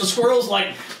ah, and because the squirrel's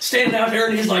like standing out there,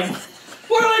 and he's like,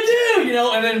 "What do I do?" You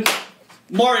know, and then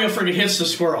Mario freaking hits the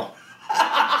squirrel.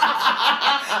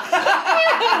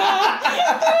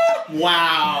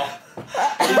 Wow.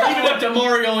 Leave it up to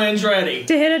Mario Andretti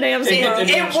to hit a damn squirrel.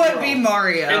 It would be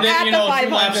Mario. And then, a few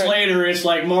laps later, it's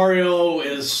like Mario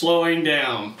is slowing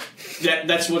down.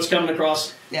 That's what's coming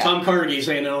across. Yeah. Tom Carnegie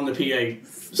saying it on the PA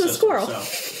system. The squirrel.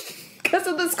 Because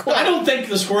of the squirrel. I don't think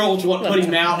the squirrel was what put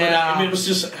him out. No. But I mean, it was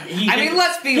just...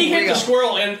 let's be real. He hit the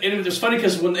squirrel, and it was funny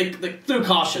because when they threw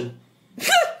caution...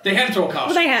 They had to throw a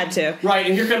caution. Well, they had to. Right,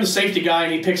 and here comes the safety guy,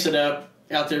 and he picks it up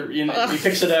out there. You know, he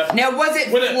picks it up. Now, was it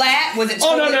flat? Was it?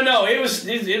 Oh no! It was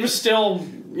still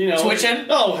twitching.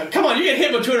 Oh, come on! You get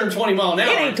hit with 220 mile an hour.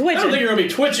 It ain't twitching. I don't think you're gonna be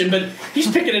twitching, but he's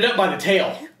picking it up by the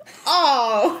tail.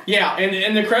 Oh. Yeah,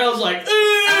 and the crowd's like,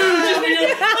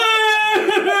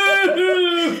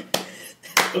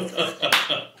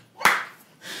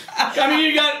 I mean,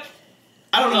 you got.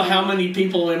 I don't know how many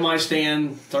people in my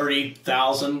stand,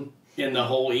 30,000 in the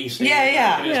whole East.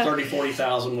 Yeah. It's 30,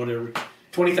 40,000, whatever.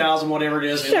 20,000, whatever it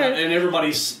is. Sure. And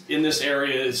everybody's in this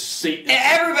area is...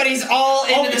 Everybody's all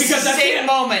into the same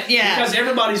moment. Yeah. Because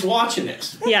everybody's watching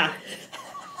this. Yeah.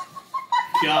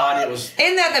 God, it was...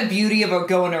 Isn't that the beauty of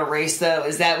going to a race, though,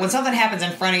 is that when something happens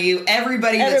in front of you,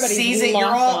 everybody that sees it, you're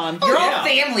all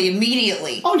family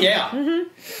immediately. Oh, yeah. Mm-hmm.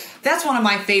 That's one of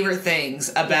my favorite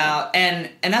things about, and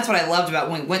that's what I loved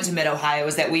about when we went to Mid-Ohio,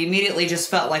 is that we immediately just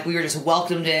felt like we were just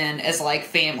welcomed in as, like,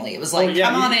 family. It was like,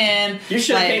 come on in. You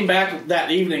should have came back that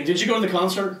evening. Did you go to the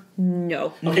concert?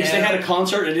 No. Okay, so they had a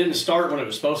concert. It didn't start when it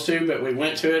was supposed to, but we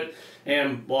went to it,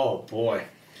 and, oh, boy.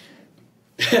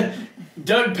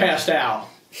 Doug passed out.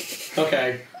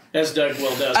 Okay. As Doug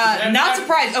well does. Not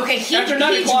surprised. Okay, he drove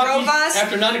us.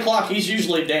 After 9 o'clock, he's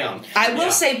usually down. I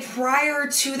will say, prior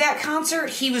to that concert,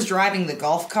 he was driving the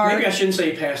golf cart. Maybe I shouldn't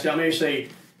say he passed out. Maybe say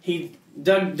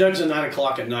Doug's a 9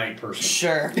 o'clock at night person.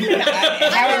 Sure.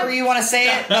 However you want to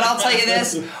say it, but I'll tell you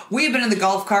this. We've been in the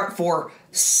golf cart for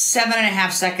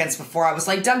 7.5 seconds before I was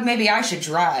like, Doug, maybe I should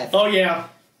drive. Oh, yeah.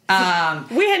 We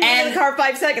hadn't been in the car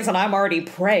 5 seconds, and I'm already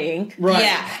praying. Right.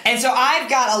 Yeah, and so I've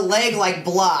got a leg like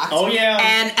blocked. Oh yeah.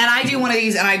 And I do one of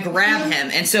these, and I grab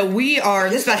him, and so we are.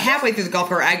 This is about halfway through the golf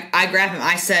cart. I grab him.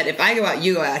 I said, "If I go out,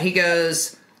 you go out." He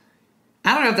goes,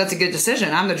 "I don't know if that's a good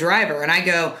decision. I'm the driver," and I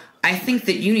go, I think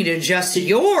that you need to adjust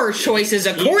your choices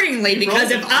accordingly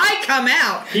because if I come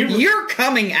out, you're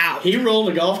coming out. He rolled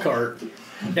a golf cart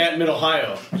at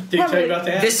Mid-Ohio. Did he tell you about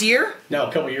that? This year? No,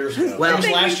 a couple years ago. Well, it was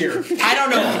last year. I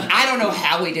don't know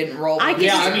how we didn't roll it. He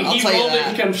rolled it.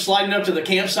 He comes sliding up to the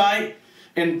campsite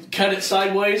and cut it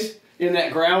sideways in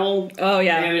that gravel. Oh,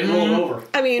 yeah. And it rolled over.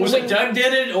 I mean, was it Doug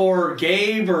did it or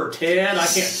Gabe or Ted? I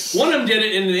can't. One of them did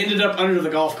it and it ended up under the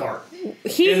golf cart.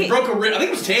 And broke a rib. I think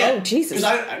it was Ted. Oh, Jesus.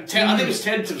 I think it was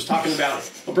Ted that was talking about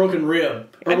a broken rib.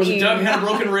 Or was it Doug had a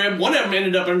broken rib? One of them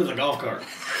ended up under the golf cart.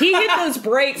 He hit those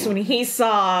brakes when he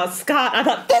saw Scott. I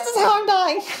thought, this is how I'm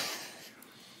dying.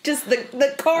 Just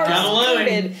the car. Gotta love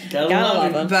him. Gotta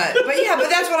love him. But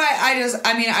that's what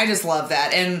I just love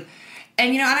that. And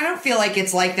I don't feel like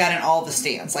it's like that in all the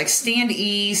stands. Like Stand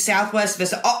E, Southwest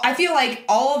Vista. I feel like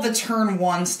all of the Turn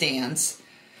 1 stands.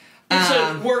 As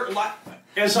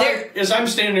I'm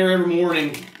standing there every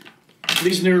morning,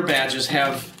 these newer badges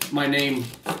have my name,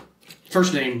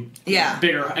 first name,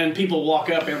 bigger, and people walk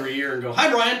up every year and go, "Hi,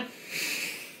 Brian."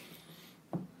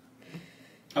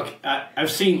 Okay, I've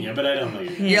seen you, but I don't know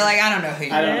you. You're like, I don't know who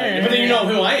you are. I don't know you, but then you know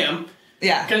who I am.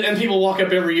 Yeah. And people walk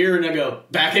up every year and they go,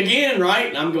 "Back again, right?"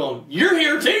 And I'm going, "You're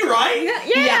here too, right?"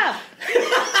 Yeah.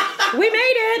 We made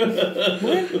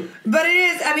it. But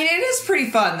it is pretty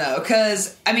fun though,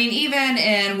 because even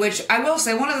in which I will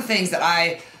say one of the things that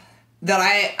I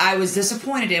was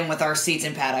disappointed in with our seats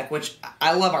in paddock, which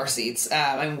I love our seats.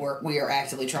 We are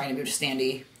actively trying to move to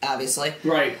standee, obviously.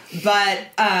 Right. But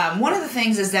one of the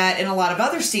things is that in a lot of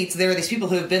other seats, there are these people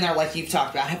who have been there, like you've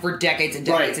talked about, for decades and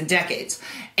decades and decades.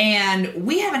 And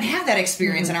we haven't had that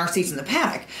experience in our seats in the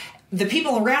paddock. The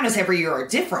people around us every year are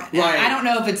different. Right. I don't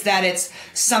know if it's that it's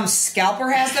some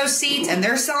scalper has those seats and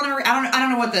they're selling them. I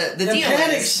don't know what the deal is. The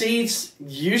paddock seats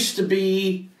used to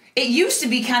be... It used to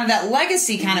be kind of that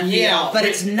legacy kind of feel, but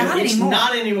it's not anymore. It's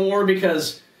not anymore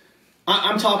because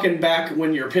I'm talking back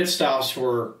when your pit stops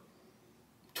were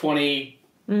 20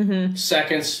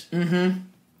 seconds. Mm-hmm.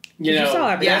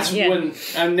 That's when...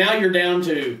 And now you're down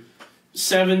to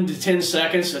 7 to 10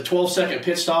 seconds. A 12-second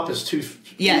pit stop is too...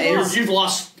 Yeah, you've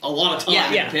lost a lot of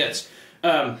time in pits.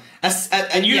 And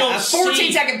you don't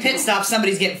 14-second pit stop,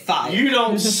 somebody's getting 5. You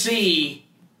don't see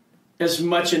as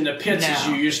much in the pits as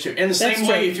you used to. And the same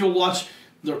way, if you'll watch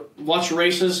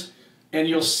races, and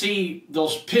you'll see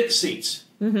those pit seats,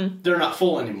 they're not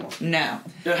full anymore. No.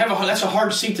 That's a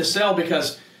hard seat to sell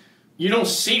because you don't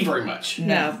see very much.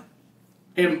 No.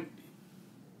 And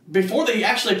before they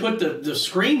actually put the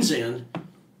screens in,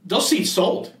 those seats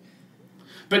sold.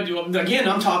 But again,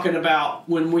 I'm talking about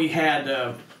when we had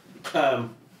a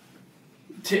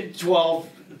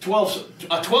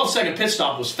 12-second pit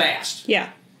stop was fast. Yeah.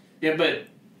 Yeah, but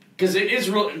because it is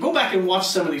real. Go back and watch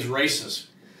some of these races,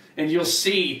 and you'll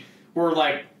see where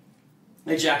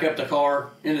they jack up the car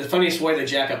in the funniest way. They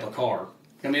jack up the car.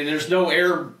 I mean, there's no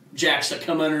air jacks that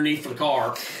come underneath the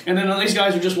car, and then these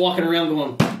guys are just walking around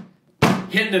going,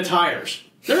 hitting the tires.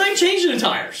 They're not changing the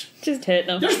tires. Just hitting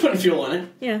them. They're just putting fuel in it.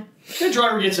 Yeah. The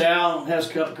driver gets out, has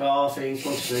a cup of coffee,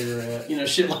 smokes a cigarette,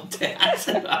 shit like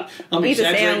that. I'm Eats a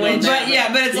sandwich. But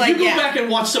it's like, you go back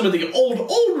and watch some of the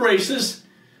old races,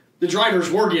 the drivers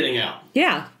were getting out.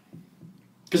 Yeah.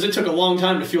 Because it took a long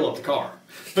time to fuel up the car.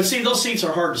 But see, those seats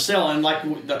are hard to sell, and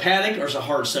like the paddock is a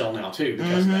hard sell now too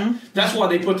because of that. That's why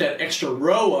they put that extra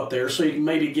row up there so you can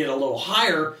maybe get a little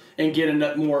higher and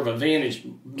get more of a vantage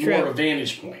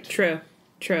point.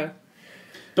 True.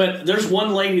 But there's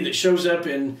one lady that shows up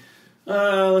in,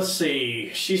 let's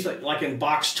see, she's like in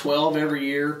box 12 every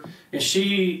year, and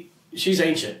she's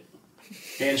ancient,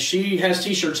 and she has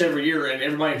T-shirts every year, and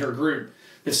everybody in her group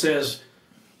that says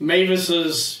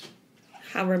Mavis's.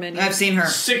 However many. I've seen her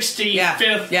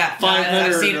 65th,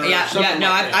 500.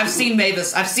 I've seen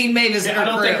Mavis. I've seen Mavis. I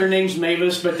don't think her name's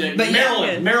Mavis, but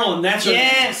Marilyn. That's her.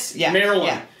 Yes,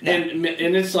 Marilyn, and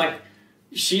it's like.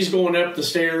 She's going up the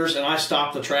stairs, and I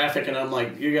stop the traffic, and I'm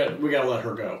like, we got to let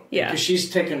her go. Yeah. Because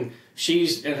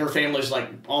she's and her family's like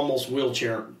almost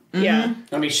wheelchair. Yeah.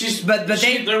 I mean,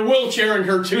 they're wheelchairing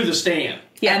her to the stand.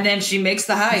 Yeah. And then she makes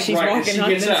the hike. She's walking. She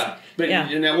gets up.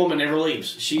 And that woman never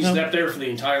leaves. She's up there for the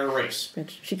entire race.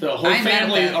 The whole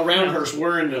family around her's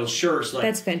wearing those shirts.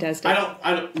 That's fantastic.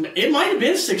 It might have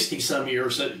been 60 some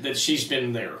years that she's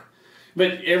been there.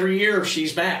 But every year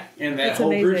she's back, and that whole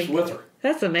group's with her.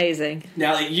 That's amazing.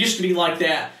 Now, it used to be like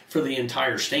that for the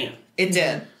entire stand. It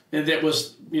did. And that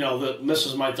was, this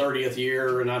was my 30th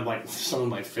year, and I'm like, some of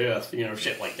my 5th,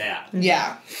 shit like that.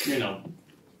 Yeah.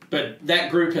 But that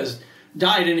group has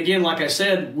died. And again, like I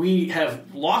said, we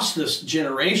have lost this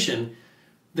generation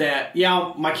that,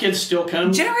 my kids still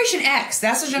come. Generation X,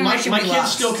 that's the generation my we kids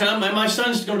lost. still come, and my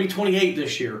son's going to be 28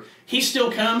 this year. He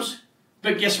still comes,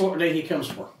 but guess what day he comes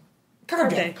for? Carb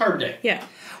Day. Carb Day. Yeah.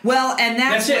 Well, and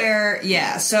that's where,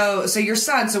 it. so your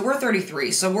son, so we're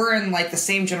 33, so we're in, like, the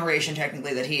same generation,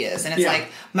 technically, that he is. And it's like,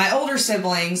 my older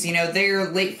siblings,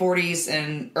 they're late 40s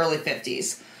and early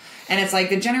 50s. And it's like,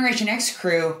 the Generation X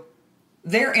crew,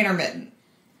 they're intermittent.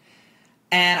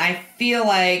 And I feel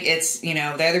like it's, they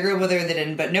either grew up with it or they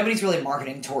didn't, but nobody's really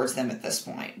marketing towards them at this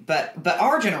point. But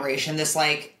our generation, this,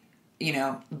 like,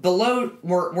 below,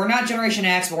 we're not Generation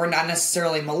X, but we're not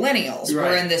necessarily millennials. Right.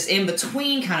 We're in this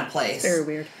in-between kind of place. Very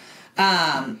weird.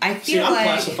 I feel I'm like...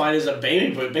 classified as a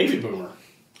baby boomer.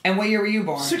 And what year were you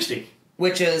born? 60.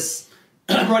 Which is...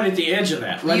 right at the edge of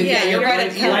that. You're right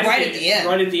at the end.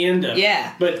 Right at the end of it.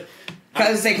 Yeah. But...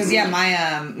 Because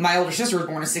my older sister was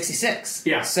born in 66.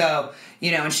 Yeah. So,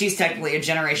 and she's technically a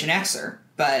Generation Xer,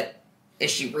 but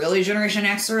is she really a Generation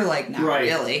Xer? Like, not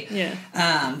really. Yeah.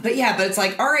 But it's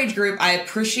like our age group, I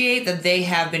appreciate that they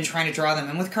have been trying to draw them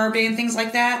in with Carb Day and things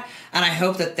like that, and I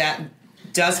hope that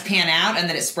does pan out and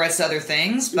that it spreads to other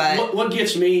things. But what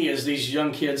gets me is these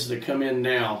young kids that come in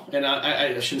now, and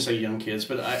I shouldn't say young kids,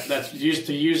 but that's used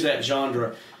to use that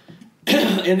genre,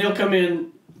 and they'll come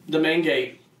in the main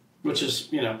gate, which is,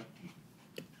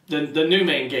 the new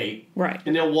main gate. Right.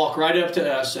 And they'll walk right up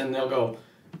to us and they'll go,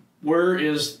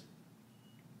 where's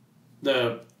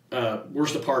the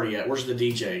party at? Where's the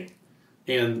DJ?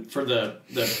 And for the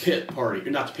pit party,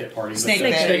 not the pit party, Snake but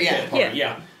the pit, pit party.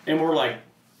 Yeah. And we're like,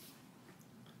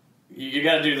 you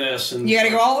got to do this. And you got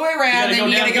to go all the way around, then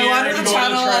you got to go under the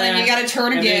tunnel, and then you got to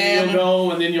turn again. And then you'll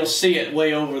go, and then you'll see it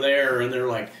way over there, and they're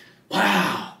like,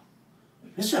 wow.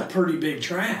 This is a pretty big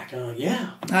track. Yeah.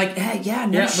 Like, hey,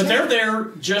 shit. But they're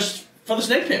there just for the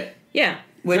snake pit. Yeah.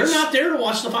 They're not there to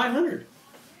watch the 500.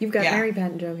 You've got Mary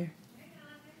Pat and Joe here.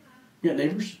 You got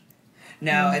neighbors?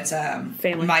 No, it's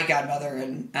family. My godmother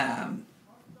and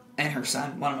her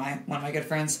son, one of my good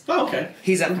friends. Oh, okay.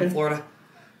 He's up from Florida.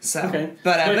 So, okay.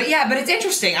 but it's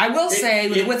interesting. I will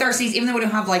say with our seats, even though we don't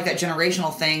have like that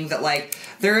generational thing, that like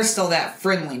there is still that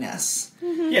friendliness.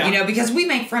 Mm-hmm. Yeah. Because we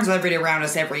make friends with everybody around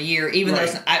us every year. Even though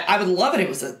I would love it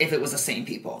if it was the same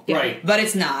people. Yeah. Right. But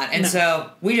it's not, and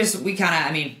so we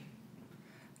kind of.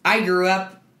 I grew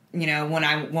up.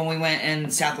 When we went in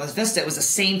Southwest Vista, it was the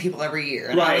same people every year.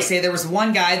 And I would say there was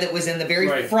one guy that was in the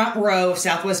very front row of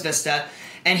Southwest Vista.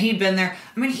 And he'd been there.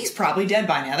 He's probably dead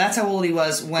by now. That's how old he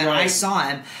was when I saw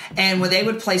him. And when they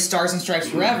would play Stars and Stripes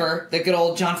Forever, the good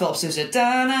old John Phillips who said,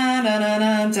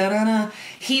 da-na-na-na-na-na-na-na,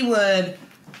 he would,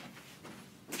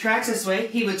 tracks this way,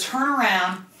 he would turn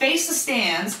around, face the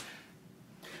stands,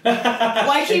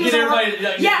 like he was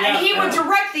and he would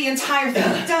direct the entire thing.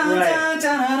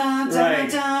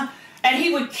 And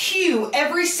he would cue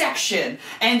every section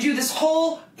and do this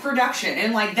whole production.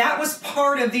 And, like, that was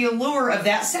part of the allure of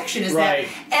that section is that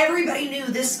everybody knew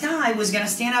this guy was going to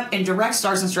stand up and direct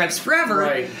Stars and Stripes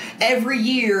Forever every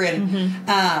year. And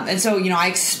and so, I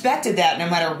expected that no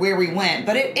matter where we went.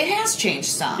 But it has changed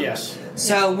some. Yes.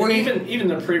 So we're even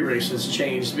the pre-race has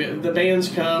changed. The bands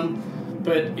come,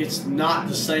 but it's not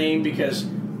the same because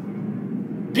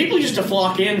people used to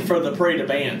flock in for the parade of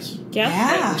bands.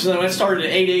 Yeah. So it started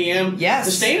at 8 a.m. Yes.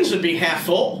 The stands would be half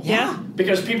full. Yeah.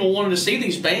 Because people wanted to see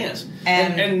these bands.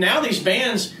 And now these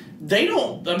bands, they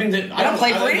don't, they don't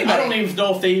play for anybody. I don't even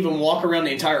know if they even walk around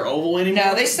the entire oval anymore.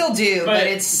 No, they still do,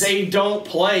 but they don't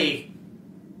play.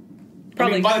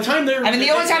 Probably. By the time they're...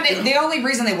 the only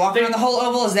reason they walk around the whole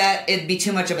oval is that it'd be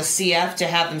too much of a CF to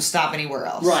have them stop anywhere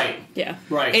else. Right. Yeah.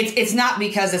 Right. It's not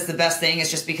because it's the best thing.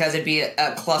 It's just because it'd be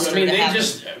a cluster.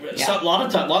 A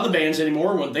lot of the bands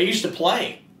anymore when they used to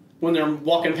play when they're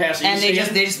walking past, and they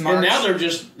just march. And now they're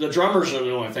just the drummers are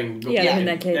the only thing. In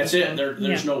that case. That's it.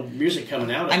 There's no music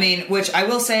coming out of it. Which I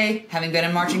will say, having been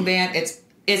in marching band,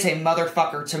 it's a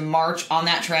motherfucker to march on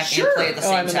that track and play at the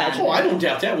same time. Oh, I don't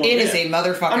doubt that one. It is a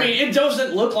motherfucker. It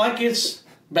doesn't look like it's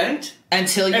banked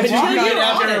until you get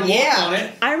out there and walk on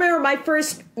it. I remember my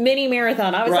first mini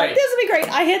marathon. I was like, "This will be great."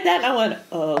 I hit that and I went,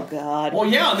 "Oh God." Well,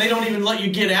 yeah, and they don't even let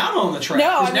you get out on the track.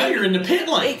 No, now you're in the pit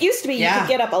lane. It used to be you could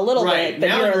get up a little bit, but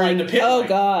now you're like, in the pit "Oh lane.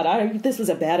 God, this was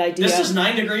a bad idea." This is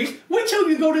 9 degrees. Wait till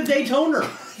you go to Daytona.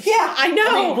 Yeah, I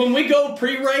know. When we go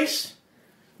pre-race,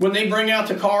 when they bring out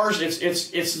the cars,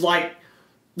 it's like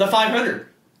the 500.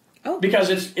 Oh. Because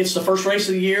it's the first race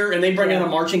of the year, and they bring out a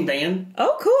marching band.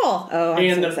 Oh, cool! Oh,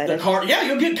 I'm so excited. The car,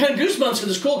 you'll get kind of goosebumps because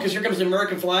it's cool because here comes the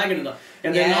American flag, and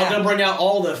then they'll bring out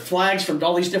all the flags from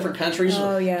all these different countries.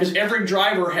 Oh, yeah. Because every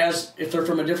driver has, if they're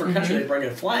from a different country, they bring a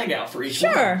flag out for each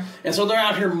one. And so they're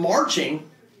out here marching.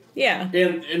 Yeah.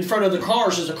 In front of the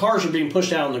cars as the cars are being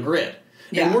pushed out on the grid.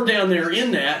 And we're down there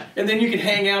in that, and then you can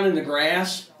hang out in the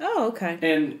grass. Oh, okay.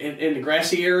 And in the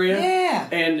grassy area. Yeah.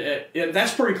 And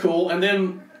that's pretty cool. And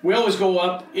then we always go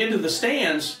up into the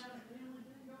stands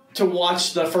to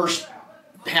watch the first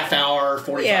half hour,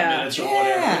 45 minutes or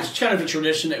whatever. It's kind of a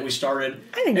tradition that we started.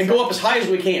 Go up as high as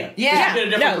we can. Yeah. Get a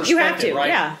different perspective, you have to, right?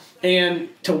 yeah. And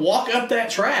to walk up that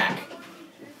track,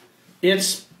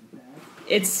 it's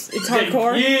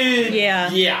hardcore?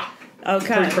 Yeah. Yeah.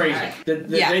 Okay. Pretty crazy. Right.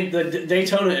 The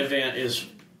Daytona event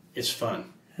it's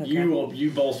fun. Okay.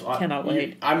 You both cannot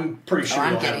wait. I'm pretty sure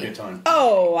you'll have a kidding. good time.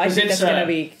 Oh, I think that's going to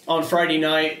be... On Friday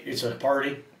night, it's a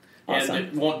party. Awesome.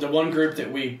 And the one group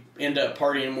that we end up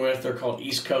partying with, they're called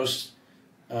East Coast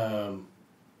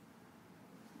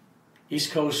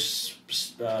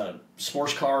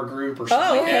sports car group or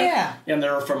something like that. Yeah. And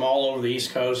they're from all over the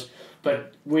East Coast.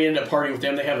 But we end up partying with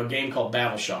them. They have a game called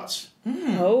Battle Shots.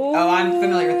 Oh, I'm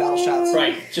familiar with Battle Shots.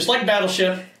 Right. Just like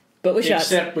Battleship. But with shots.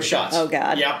 Except with shots. Oh,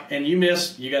 God. Yep. And you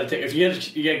miss, you got to take, you got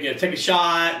to take a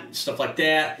shot, stuff like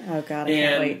that. Oh, God, I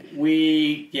can't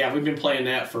wait. We've been playing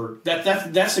that for,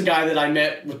 that's the guy that I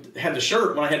met had the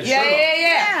shirt when I had the shirt on.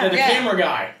 Yeah. The camera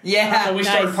guy. Yeah. So we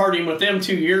started partying with them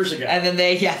 2 years ago. And then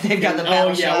they've got the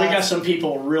Battle Shots. We got some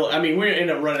people really, we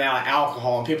end up running out of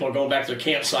alcohol and people are going back to their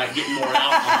campsite getting more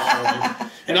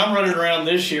alcohol. And I'm running around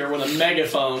this year with a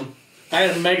megaphone.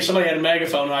 Somebody had a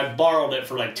megaphone and I borrowed it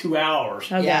for like 2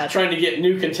 hours. Oh, yeah. Trying to get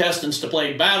new contestants to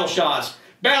play Battle Shots.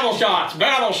 Battle Shots!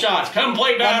 Battle Shots! Come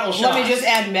play Battle Shots! Let me just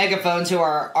add megaphone to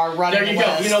our running There you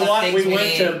list. go. You know what? We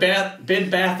went to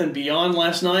Bed Bath & Beyond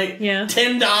last night. Yeah.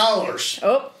 $10.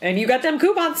 Oh, and you got them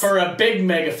coupons. For a big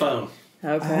megaphone.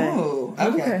 Okay. Oh,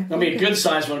 okay. I mean, a good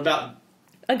size one, about...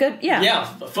 A good, yeah.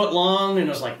 Yeah, a foot long, and it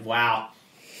was like, wow.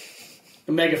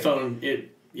 The megaphone,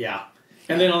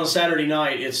 And then on Saturday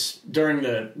night,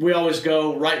 we always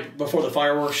go right before the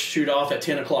fireworks shoot off at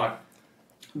 10 o'clock.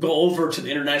 Go over to the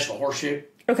International Horseshoe.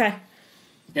 Okay.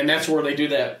 And that's where they do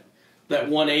that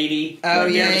 180. Oh,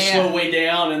 The slow way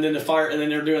down, and then and then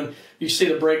they're doing, you see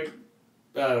the brake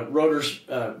rotors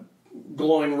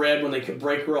glowing red when they could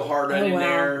brake real hard right in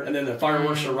there, and then the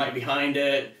fireworks are right behind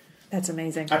it. That's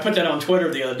amazing. I put that on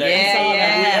Twitter the other day.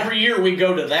 Every year we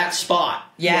go to that spot.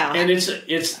 Yeah. And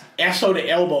it's asshole to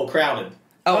elbow crowded.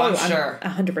 Oh, I'm sure.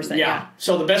 100%. Yeah.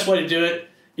 So the best way to do it,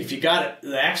 if you got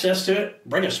the access to it,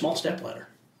 bring a small stepladder.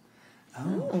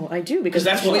 Oh, I do because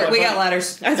that's what we got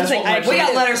ladders. We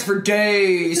got ladders for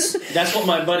days. That's what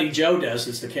my buddy Joe does.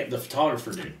 It's the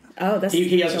photographer dude. Oh, that's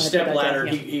he has a step ladder.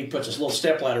 He puts his little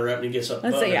step ladder up and he gets up.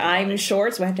 Let's say I'm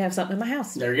short, so I have to have something in my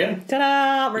house. There you go.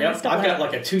 Ta-da! I've got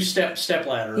like a 2-step step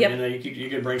ladder. Yep. You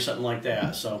could bring something like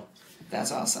that. So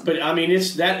that's awesome. But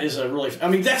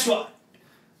that's what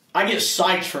I get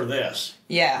psyched for this.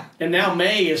 Yeah. And now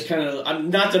May is kind of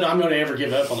not that I'm going to ever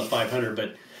give up on the 500,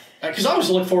 but because I always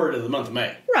look forward to the month of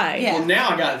May. Right. Yeah. Well, now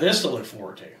I got this to look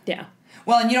forward to. Yeah.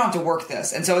 Well, and you don't have to work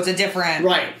this, and so it's a different.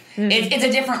 Right. It's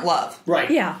a different love. Right.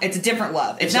 Yeah. It's a different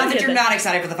love. It's not that you're not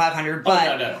excited for the 500,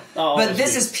 but no. But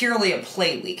this is purely a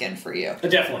play weekend for you.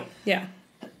 Definitely. Yeah.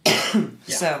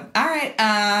 So, all right.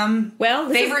 Well,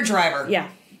 favorite driver. Yeah.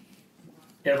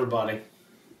 Everybody.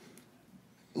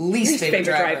 Least favorite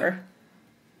driver.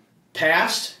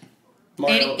 Past.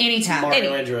 Mario, anytime.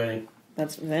 Mario Andretti.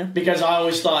 That's because I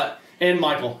always thought, and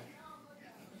Michael.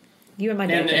 You and my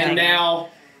dad. And now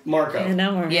Marco. And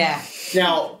now Marco. Yeah.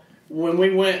 Now, when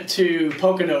we went to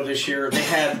Pocono this year, they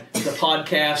had the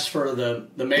podcast for the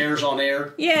Mayors on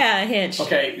Air. Yeah, Hinch.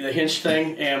 Okay, the Hinch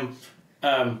thing, and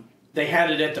they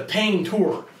had it at the Payne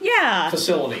Tour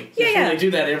facility. Yeah. They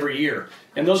do that every year.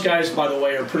 And those guys, by the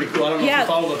way, are pretty cool. I don't know if you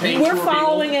follow the Payne Tour We're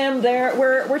following people. them there.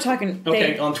 We're talking.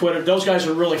 Okay, on Twitter. Those guys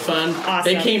are really fun.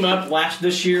 Awesome. They came up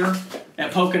this year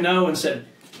at Pocono and said,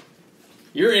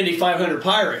 "You're Indy 500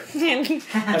 Pirate."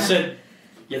 I said,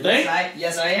 "You think?"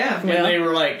 Yes, I am. And they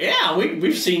were like, "Yeah,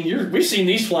 we've seen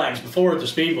these flags before at the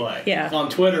Speedway." Yeah. On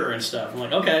Twitter and stuff. I'm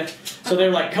like, "Okay." So they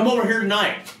were like, "Come over here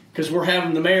tonight because we're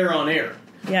having the Mayor on Air."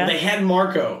 Yeah. And they had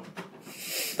Marco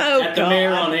at the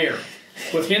Mayor on Air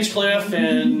with Hinchcliffe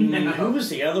and who was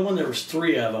the other one? There was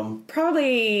 3 of them.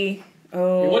 Probably. It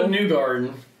wasn't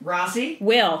Newgarden. Rossi.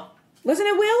 Will. Wasn't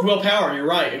it Will? Will Power. You're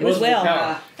right. It was Will.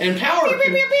 Power. And Power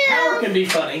can be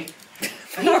funny.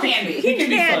 He can be. He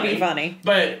can be funny.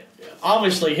 But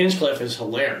obviously Hinchcliffe is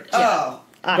hilarious. Oh,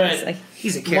 obviously.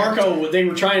 He's a character. Marco, they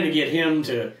were trying to get him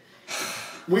to.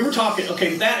 We were talking.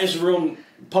 Okay, that is real.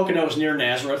 Pocono is near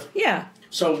Nazareth. Yeah.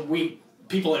 So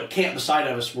people that camped beside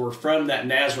of us were from that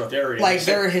Nazareth area. Like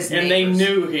they're his neighbors. And they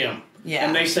knew him. Yeah.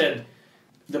 And they said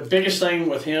the biggest thing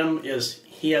with him is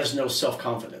he has no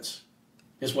self-confidence,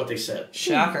 is what they said.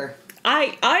 Shocker.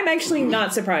 I'm actually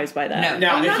not surprised by that. No.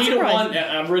 Now, I'm if not he'd have surprised. won,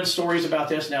 I've read stories about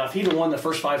this. Now, if he'd have won the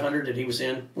first 500 that he was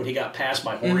in when he got passed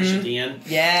by Hornish at the end,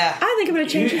 Yeah. I think it would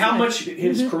have changed. how much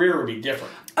his career would be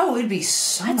different. Oh, it'd be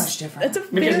so much different. That's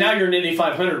a Because very- now you're an Indy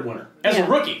 500 winner as a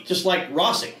rookie, just like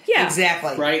Rossi. yeah,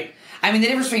 Exactly. Right? I mean, the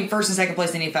difference between first and second place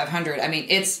in the Indy 500, I mean,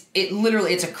 it's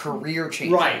a career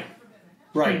change. Right.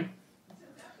 Right.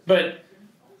 But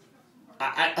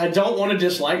I don't want to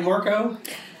dislike Marco,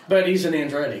 but he's an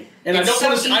Andretti. And It's I don't so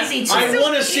want to easy to- I so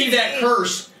want to see that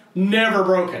curse never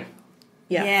broken.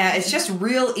 Yeah, it's just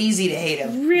real easy to hate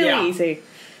him. really Yeah. easy.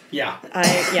 Yeah.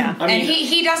 Yeah. I mean, And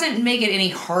he doesn't make it any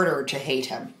harder to hate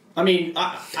him. I mean,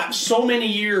 so many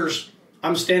years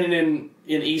I'm standing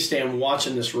in East End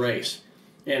watching this race,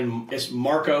 and it's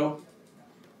Marco,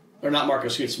 or not Marco,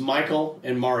 excuse me, it's Michael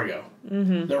and Mario.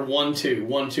 Mm-hmm. They're 1-2,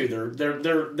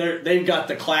 1-2. They've got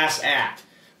the class act.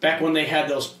 Back when they had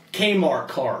those Kmart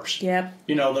cars. Yep.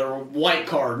 You know, they're white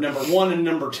car, number 1 and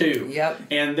number 2. Yep.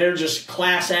 And they're just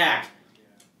class act.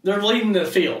 They're leading the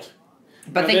field.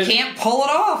 But they can't pull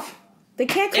it off. They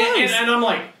can't close. And I'm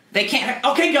like, They can't.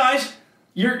 okay, guys,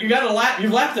 you got a lap.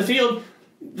 You've lapped the field.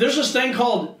 There's this thing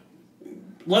called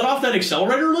let off that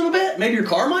accelerator a little bit. Maybe your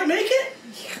car might make it.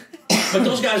 But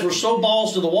those guys were so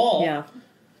balls to the wall. Yeah.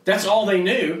 That's all they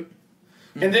knew.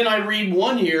 And then I read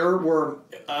one year where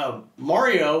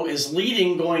Mario is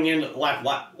leading going into lap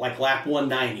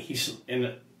 190. He's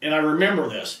and I remember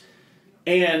this,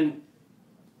 and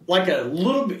like a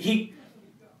little bit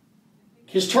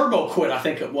his turbo quit. I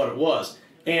think what it was,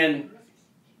 and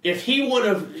if he would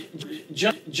have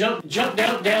jumped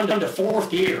down to fourth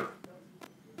gear,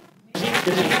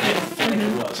 because I think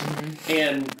it was,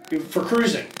 and for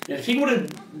cruising, and if he would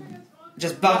have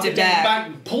Just bumped it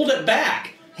back. pulled it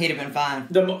back, He'd have been fine.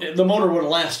 the motor would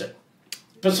have lasted.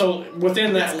 But so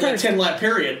within that 10 lap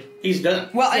period, he's done.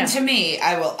 Well, and to me,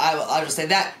 I'll just say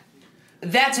that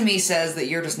to me says that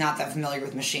you're just not that familiar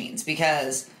with machines,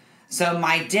 because so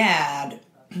my dad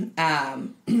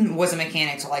was a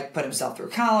mechanic to like put himself through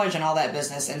college and all that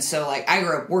business, and so like I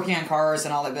grew up working on cars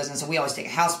and all that business, and we always take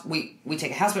we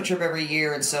take a houseboat trip every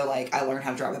year, and so like I learned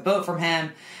how to drive a boat from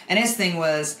him. And his thing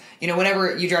was, you know,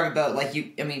 whenever you drive a boat, like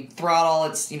throttle,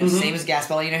 it's same as gas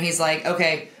pedal. You know, he's like,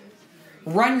 okay,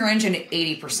 run your engine at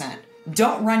 80%.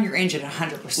 Don't run your engine at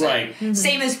 100%. Right. Mm-hmm.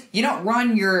 Same as you don't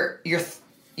run your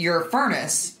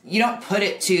furnace. You don't put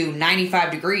it to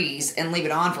 95 degrees and leave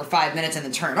it on for 5 minutes and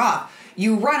then turn it off.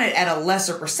 You run it at a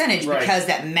lesser percentage because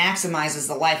that maximizes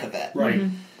the life of it. Right.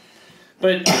 Mm-hmm.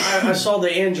 But I saw the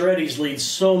Andretti's lead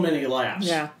so many laps.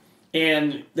 Yeah.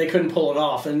 And they couldn't pull it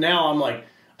off. And now I'm like,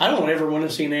 I don't ever want to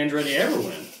see an Andretti ever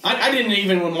win. I didn't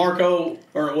even when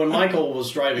Michael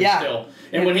was driving still.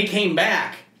 And when he came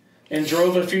back and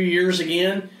drove a few years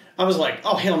again, I was like,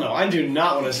 oh, hell no. I do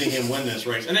not want to see him win this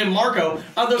race. And then Marco,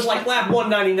 there's like lap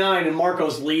 199 and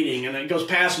Marco's leading. And it goes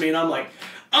past me and I'm like,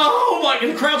 oh my,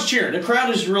 and the crowd's cheering. The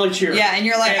crowd is really cheering. Yeah, and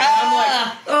you're like, I'm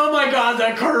like, oh my God,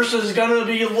 that curse is going to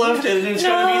be lifted. And it's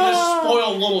going to be this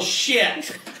spoiled little shit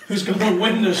who's going to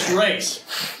win this race.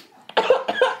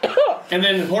 And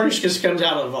then Hornish just comes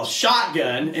out of a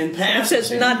shotgun and passes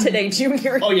Says not today,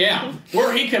 Junior. Oh, yeah.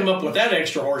 Where he came up with that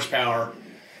extra horsepower.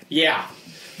 Yeah.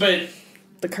 But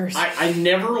The curse. I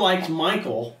never liked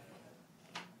Michael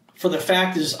for the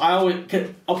fact is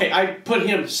I put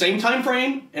him same time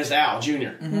frame as Al Jr.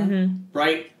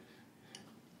 Right?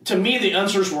 To me, the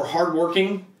Unsers were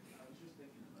hardworking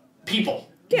people.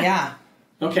 Yeah.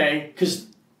 Okay? Because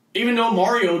even though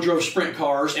Mario drove sprint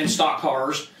cars and stock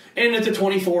cars and at the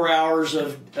 24 hours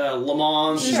of Le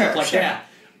Mans and stuff like that,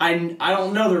 I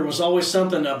don't know. There was always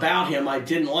something about him I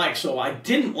didn't like, so I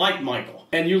didn't like Michael.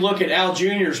 And you look at Al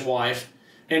Jr.'s wife,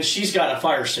 and she's got a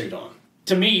fire suit on.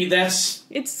 To me, that's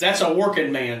a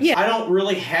working man. Yeah. I don't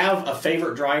really have a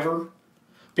favorite driver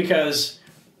because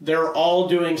they're all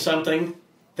doing something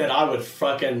that I would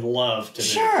fucking love to do.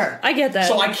 Sure. I get that.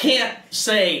 So I can't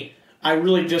say I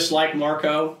really dislike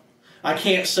Marco. I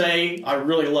can't say I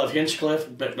really love Hinchcliffe,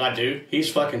 but I do.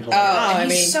 He's fucking hilarious. Oh, I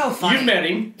he's mean, so funny. You've met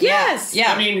him. Yes.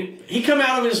 Yeah. I mean, he come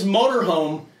out of his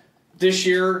motorhome this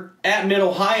year at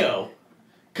Mid-Ohio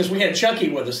because we had Chucky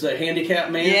with us, the handicapped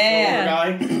man,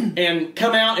 the older guy, and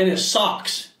come out in his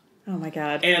socks Oh my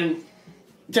God. and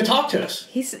to talk to us.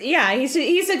 He's a great ambassador.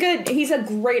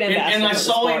 And I of the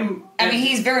saw sport. him. I mean,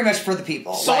 he's very much for the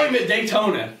people. Saw him at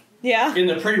Daytona Yeah. in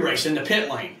the pre-race in the pit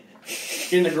lane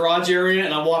in the garage area,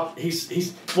 and I walk. He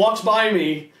walks by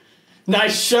me.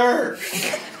 Nice shirt.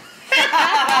 Because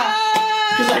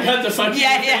I got the fucking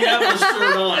Indianapolis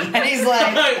shirt on. And he's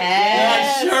like,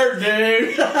 Nice shirt,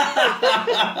 dude.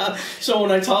 So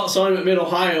when I saw him at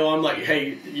Mid-Ohio, I'm like,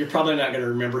 hey, you're probably not going to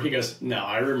remember. He goes, no,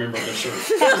 I remember the shirt.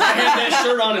 'Cause I had that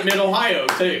shirt on at Mid-Ohio,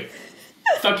 too.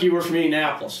 Fuck you, we're from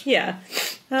Indianapolis. Yeah.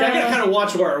 I got to kind of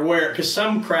watch where I wear it, because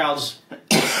some crowds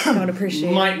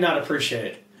might not appreciate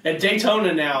it. At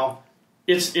Daytona now,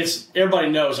 it's everybody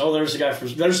knows, oh, there's the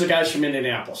guys from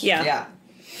Indianapolis. Yeah.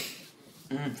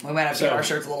 We might have to get our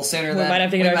shirts a little sooner. We might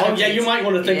have to get our. Oh yeah, you might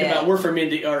want to think about we're from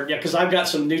Indy, or because I've got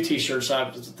some new T-shirts. I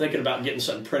was thinking about getting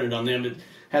something printed on them that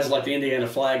has like the Indiana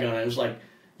flag on it. It was like,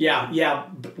 yeah,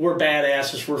 we're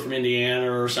badasses. We're from Indiana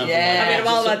or something. Yeah, like that. I mean,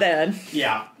 I'm all about that.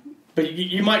 Yeah, but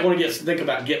you might want to think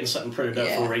about getting something printed up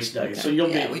for race day. Okay. So you'll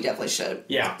be. We definitely should.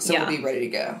 Yeah. So we'll be ready to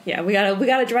go. Yeah, we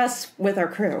gotta dress with our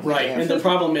crew. Right, and the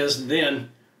problem is then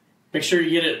make sure you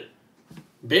get it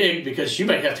big, because you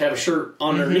might have to have a shirt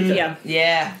underneath it.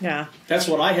 Yeah. That's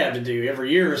what I had to do every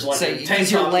year. Is like a tank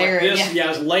top like this. Yeah,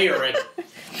 layer it.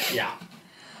 Yeah.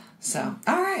 So,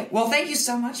 all right. Well, thank you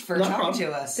so much for talking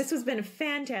to us. This has been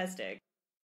fantastic.